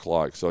 4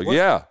 o'clock. So,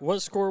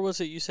 What score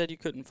was it you said you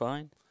couldn't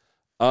find?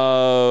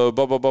 Pamlico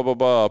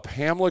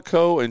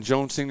and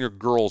Jones Senior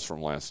girls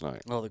from last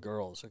night. Oh, the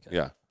girls, okay.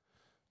 Yeah.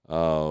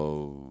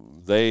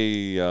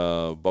 They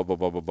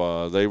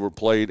were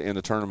played in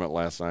the tournament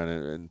last night,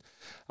 and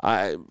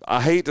I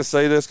hate to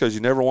say this because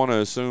you never want to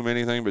assume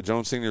anything, but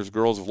Jones Senior's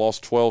girls have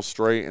lost 12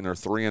 straight, and they're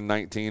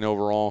 3-19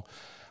 overall.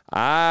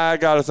 I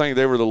got to think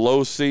they were the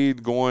low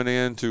seed going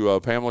into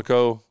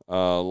Pamlico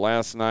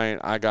last night.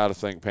 I got to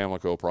think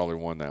Pamlico probably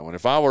won that one.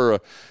 If I were,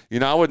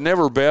 I would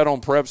never bet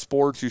on prep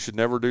sports. You should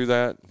never do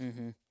that.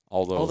 Mm-hmm.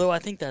 Although I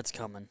think that's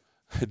coming.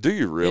 Do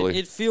you really?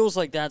 It feels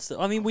like that's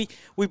we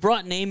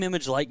brought name,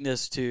 image,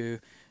 likeness to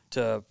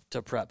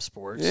prep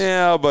sports.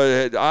 Yeah,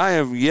 but I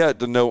have yet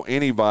to know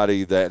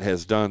anybody that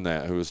has done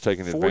that who has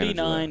taken advantage of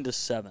that.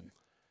 49-7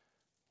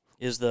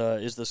 is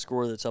the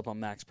score that's up on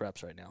Max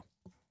Preps right now.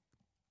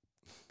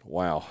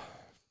 Wow.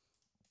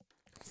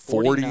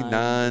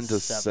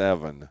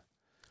 49-7.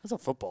 That's a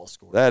football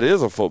score. That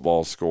is a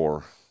football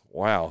score.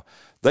 Wow.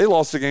 They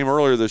lost the game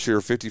earlier this year,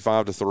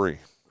 55-3.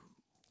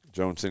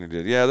 Jones City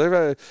did.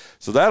 Yeah,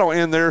 so that'll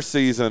end their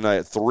season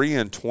at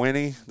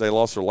 3-20. They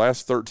lost their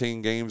last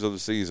 13 games of the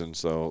season.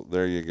 So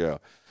there you go.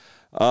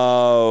 Hey,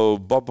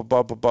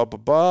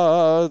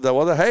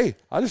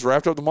 I just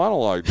wrapped up the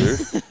monologue, dude.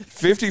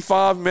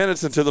 55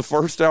 minutes into the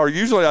first hour.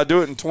 Usually I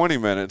do it in 20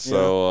 minutes.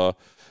 So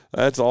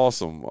that's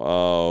awesome.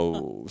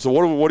 So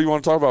what do you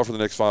want to talk about for the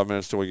next 5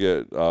 minutes till we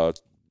get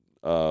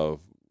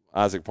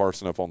Isaac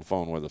Parson up on the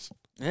phone with us?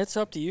 It's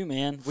up to you,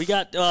 man. We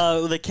got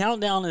the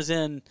countdown is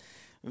in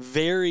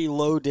very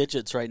low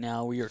digits right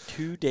now. We are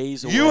 2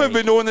 days away. You have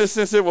been doing this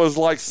since it was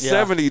like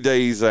 70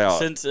 days out.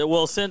 Since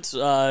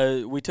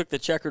we took the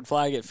checkered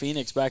flag at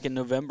Phoenix back in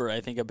November, I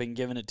think I've been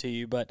giving it to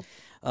you. But,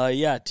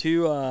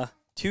 2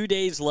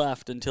 days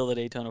left until the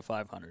Daytona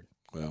 500.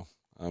 Well,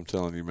 I'm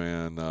telling you,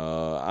 man,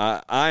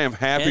 I am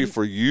happy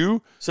for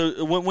you.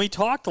 So when we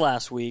talked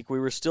last week, we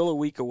were still a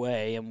week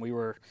away, and we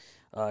were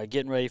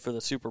getting ready for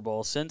the Super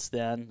Bowl. Since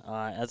then,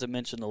 as I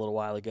mentioned a little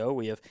while ago,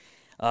 we have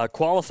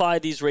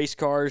qualified these race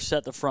cars,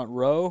 set the front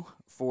row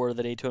for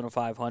the Daytona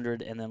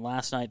 500, and then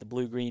last night the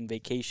Blue-Green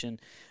Vacation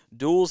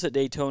Duels at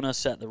Daytona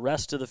set the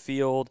rest of the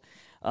field.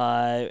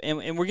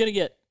 And we're going to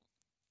get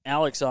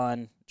Alex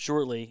on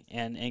shortly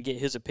and get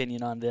his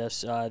opinion on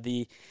this.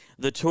 The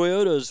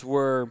Toyotas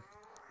were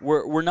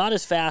not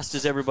as fast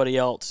as everybody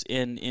else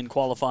in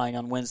qualifying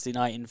on Wednesday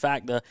night. In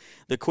fact,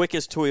 the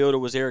quickest Toyota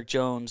was Eric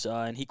Jones,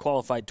 and he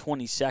qualified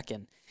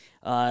 22nd.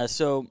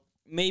 So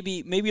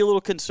maybe a little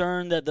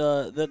concerned that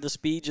the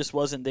speed just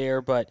wasn't there,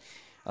 but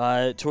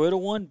Toyota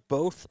won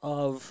both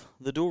of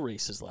the dual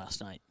races last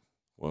night.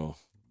 Well,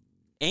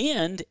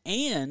 and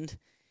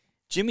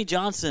Jimmy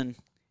Johnson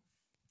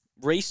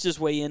raced his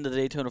way into the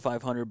Daytona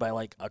 500 by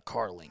like a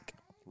car link.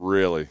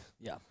 Really?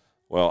 Yeah.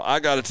 Well, I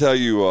got to tell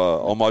you,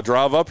 on my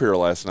drive up here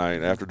last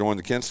night after doing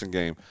the Kinston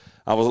game,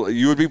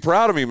 you would be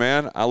proud of me,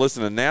 man. I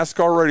listened to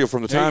NASCAR radio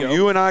from the time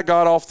you and I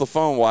got off the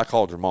phone. Well, I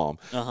called your mom.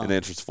 In the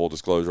interest of full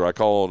disclosure, I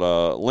called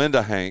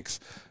Linda Hanks,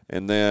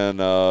 and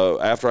then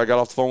after I got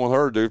off the phone with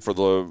her, dude, for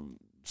the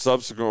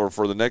subsequent or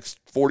for the next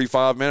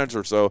 45 minutes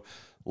or so,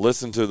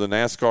 listened to the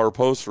NASCAR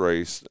post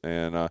race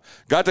and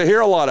got to hear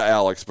a lot of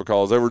Alex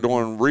because they were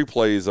doing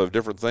replays of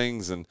different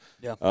things and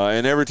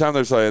every time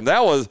they're saying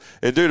dude,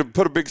 it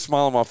put a big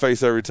smile on my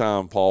face every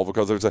time, Paul,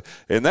 because they would say,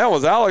 and that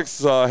was Alex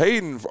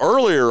Hayden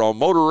earlier on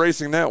Motor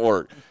Racing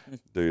Network.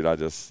 Dude, I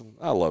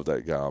love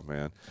that guy,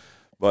 man.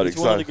 But he's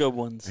one of the good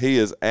ones. He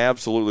is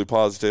absolutely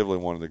positively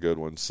one of the good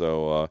ones.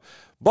 So,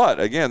 but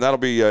again, that'll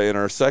be in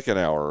our second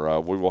hour.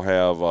 We will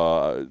have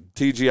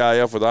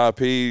TGIF with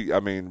IP. I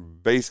mean,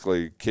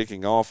 basically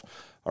kicking off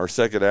our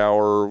second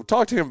hour. We'll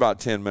talk to him about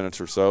 10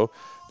 minutes or so.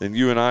 Then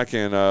you and I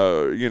can,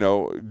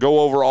 go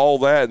over all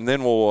that, and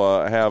then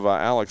we'll have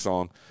Alex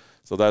on.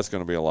 So that's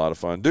going to be a lot of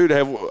fun. Dude,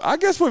 I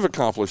guess we've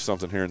accomplished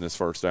something here in this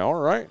first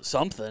hour, right?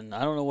 Something.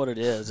 I don't know what it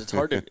is. It's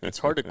hard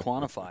to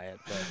quantify it.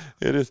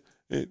 But. It is.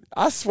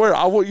 I swear,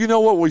 you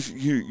know what?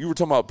 You were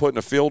talking about putting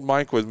a field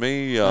mic with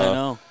me. I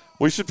know.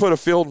 We should put a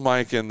field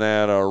mic in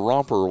that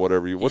romper or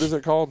whatever. What is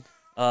it called?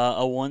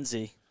 A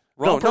onesie.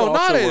 Romper no,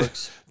 not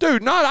works.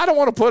 Dude. I don't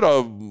want to put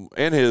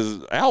in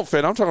his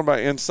outfit. I'm talking about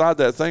inside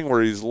that thing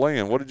where he's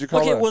laying. What did you call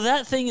that? Okay, well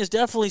that thing is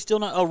definitely still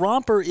not a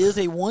romper. Is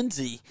a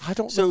onesie. I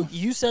don't know. So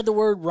you said the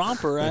word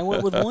romper. I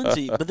went with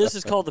onesie, but this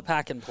is called the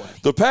pack and play.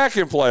 The pack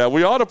and play.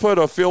 We ought to put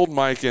a field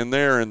mic in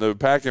there in the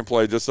pack and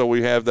play just so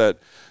we have that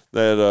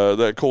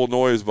cool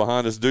noise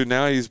behind us. Dude,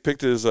 now he's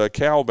picked his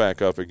cow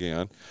back up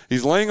again.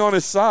 He's laying on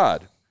his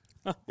side.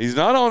 He's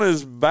not on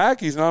his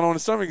back. He's not on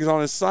his stomach. He's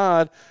on his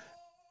side.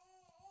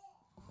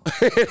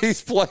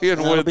 He's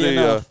playing with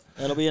the.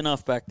 That'll be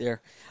enough back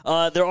there.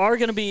 There are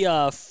going to be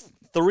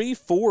 3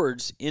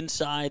 Fords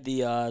inside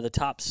the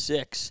top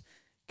 6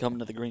 coming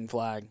to the green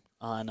flag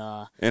on.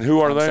 And who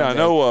are they? Sunday. I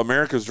know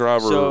America's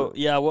driver. So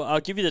well, I'll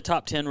give you the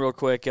top 10 real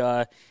quick.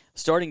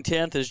 Starting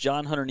 10th is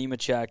John Hunter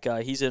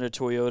Nemechek. He's in a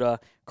Toyota.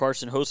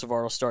 Carson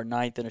Hocevar will start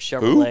 9th in a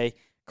Chevrolet. Who?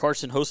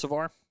 Carson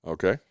Hocevar.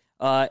 Okay.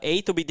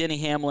 8th will be Denny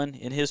Hamlin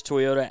in his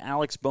Toyota.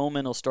 Alex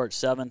Bowman will start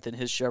 7th in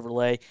his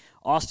Chevrolet.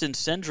 Austin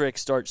Cindric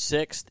starts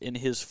 6th in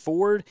his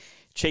Ford.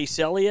 Chase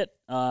Elliott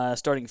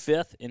starting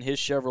 5th in his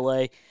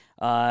Chevrolet.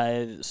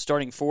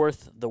 Starting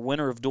 4th, the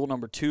winner of duel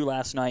number 2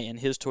 last night in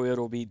his Toyota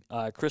will be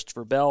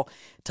Christopher Bell.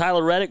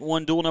 Tyler Reddick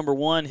won duel number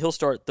 1. He'll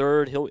start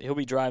 3rd. He'll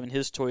be driving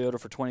his Toyota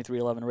for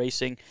 2311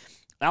 Racing.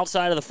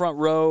 outside of the front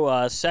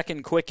row,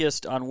 second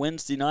quickest on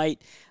Wednesday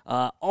night.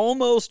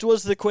 Almost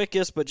was the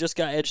quickest, but just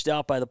got edged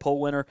out by the pole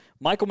winner.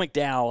 Michael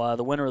McDowell,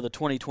 the winner of the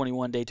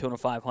 2021 Daytona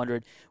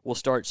 500, will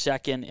start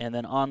second, and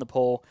then on the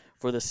pole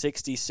for the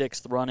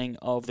 66th running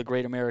of the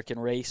Great American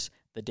Race,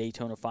 the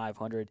Daytona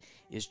 500,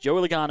 is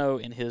Joey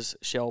Logano in his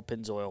Shell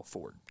Pennzoil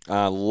Ford.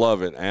 I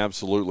love it.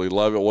 Absolutely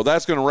love it. Well,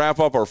 that's going to wrap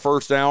up our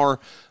first hour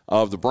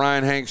of the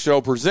Bryan Hanks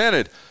Show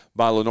presented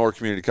by Lenoir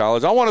Community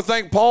College. I want to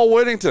thank Paul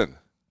Whittington.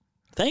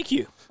 Thank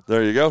you.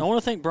 There you go. I want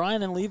to thank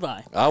Bryan and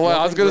Levi. I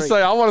was going to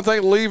say, I want to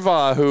thank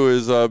Levi, who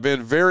has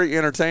been very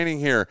entertaining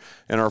here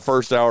in our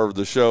first hour of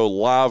the show,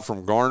 live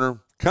from Garner.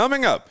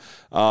 Coming up,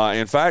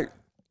 in fact,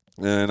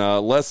 in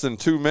less than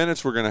 2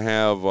 minutes, we're going to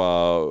have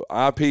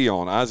IP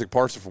on Isaac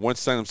Parson from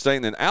Winston-Salem State,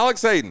 and then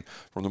Alex Hayden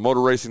from the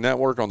Motor Racing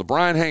Network on the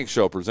Bryan Hanks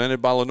Show,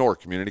 presented by Lenoir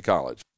Community College.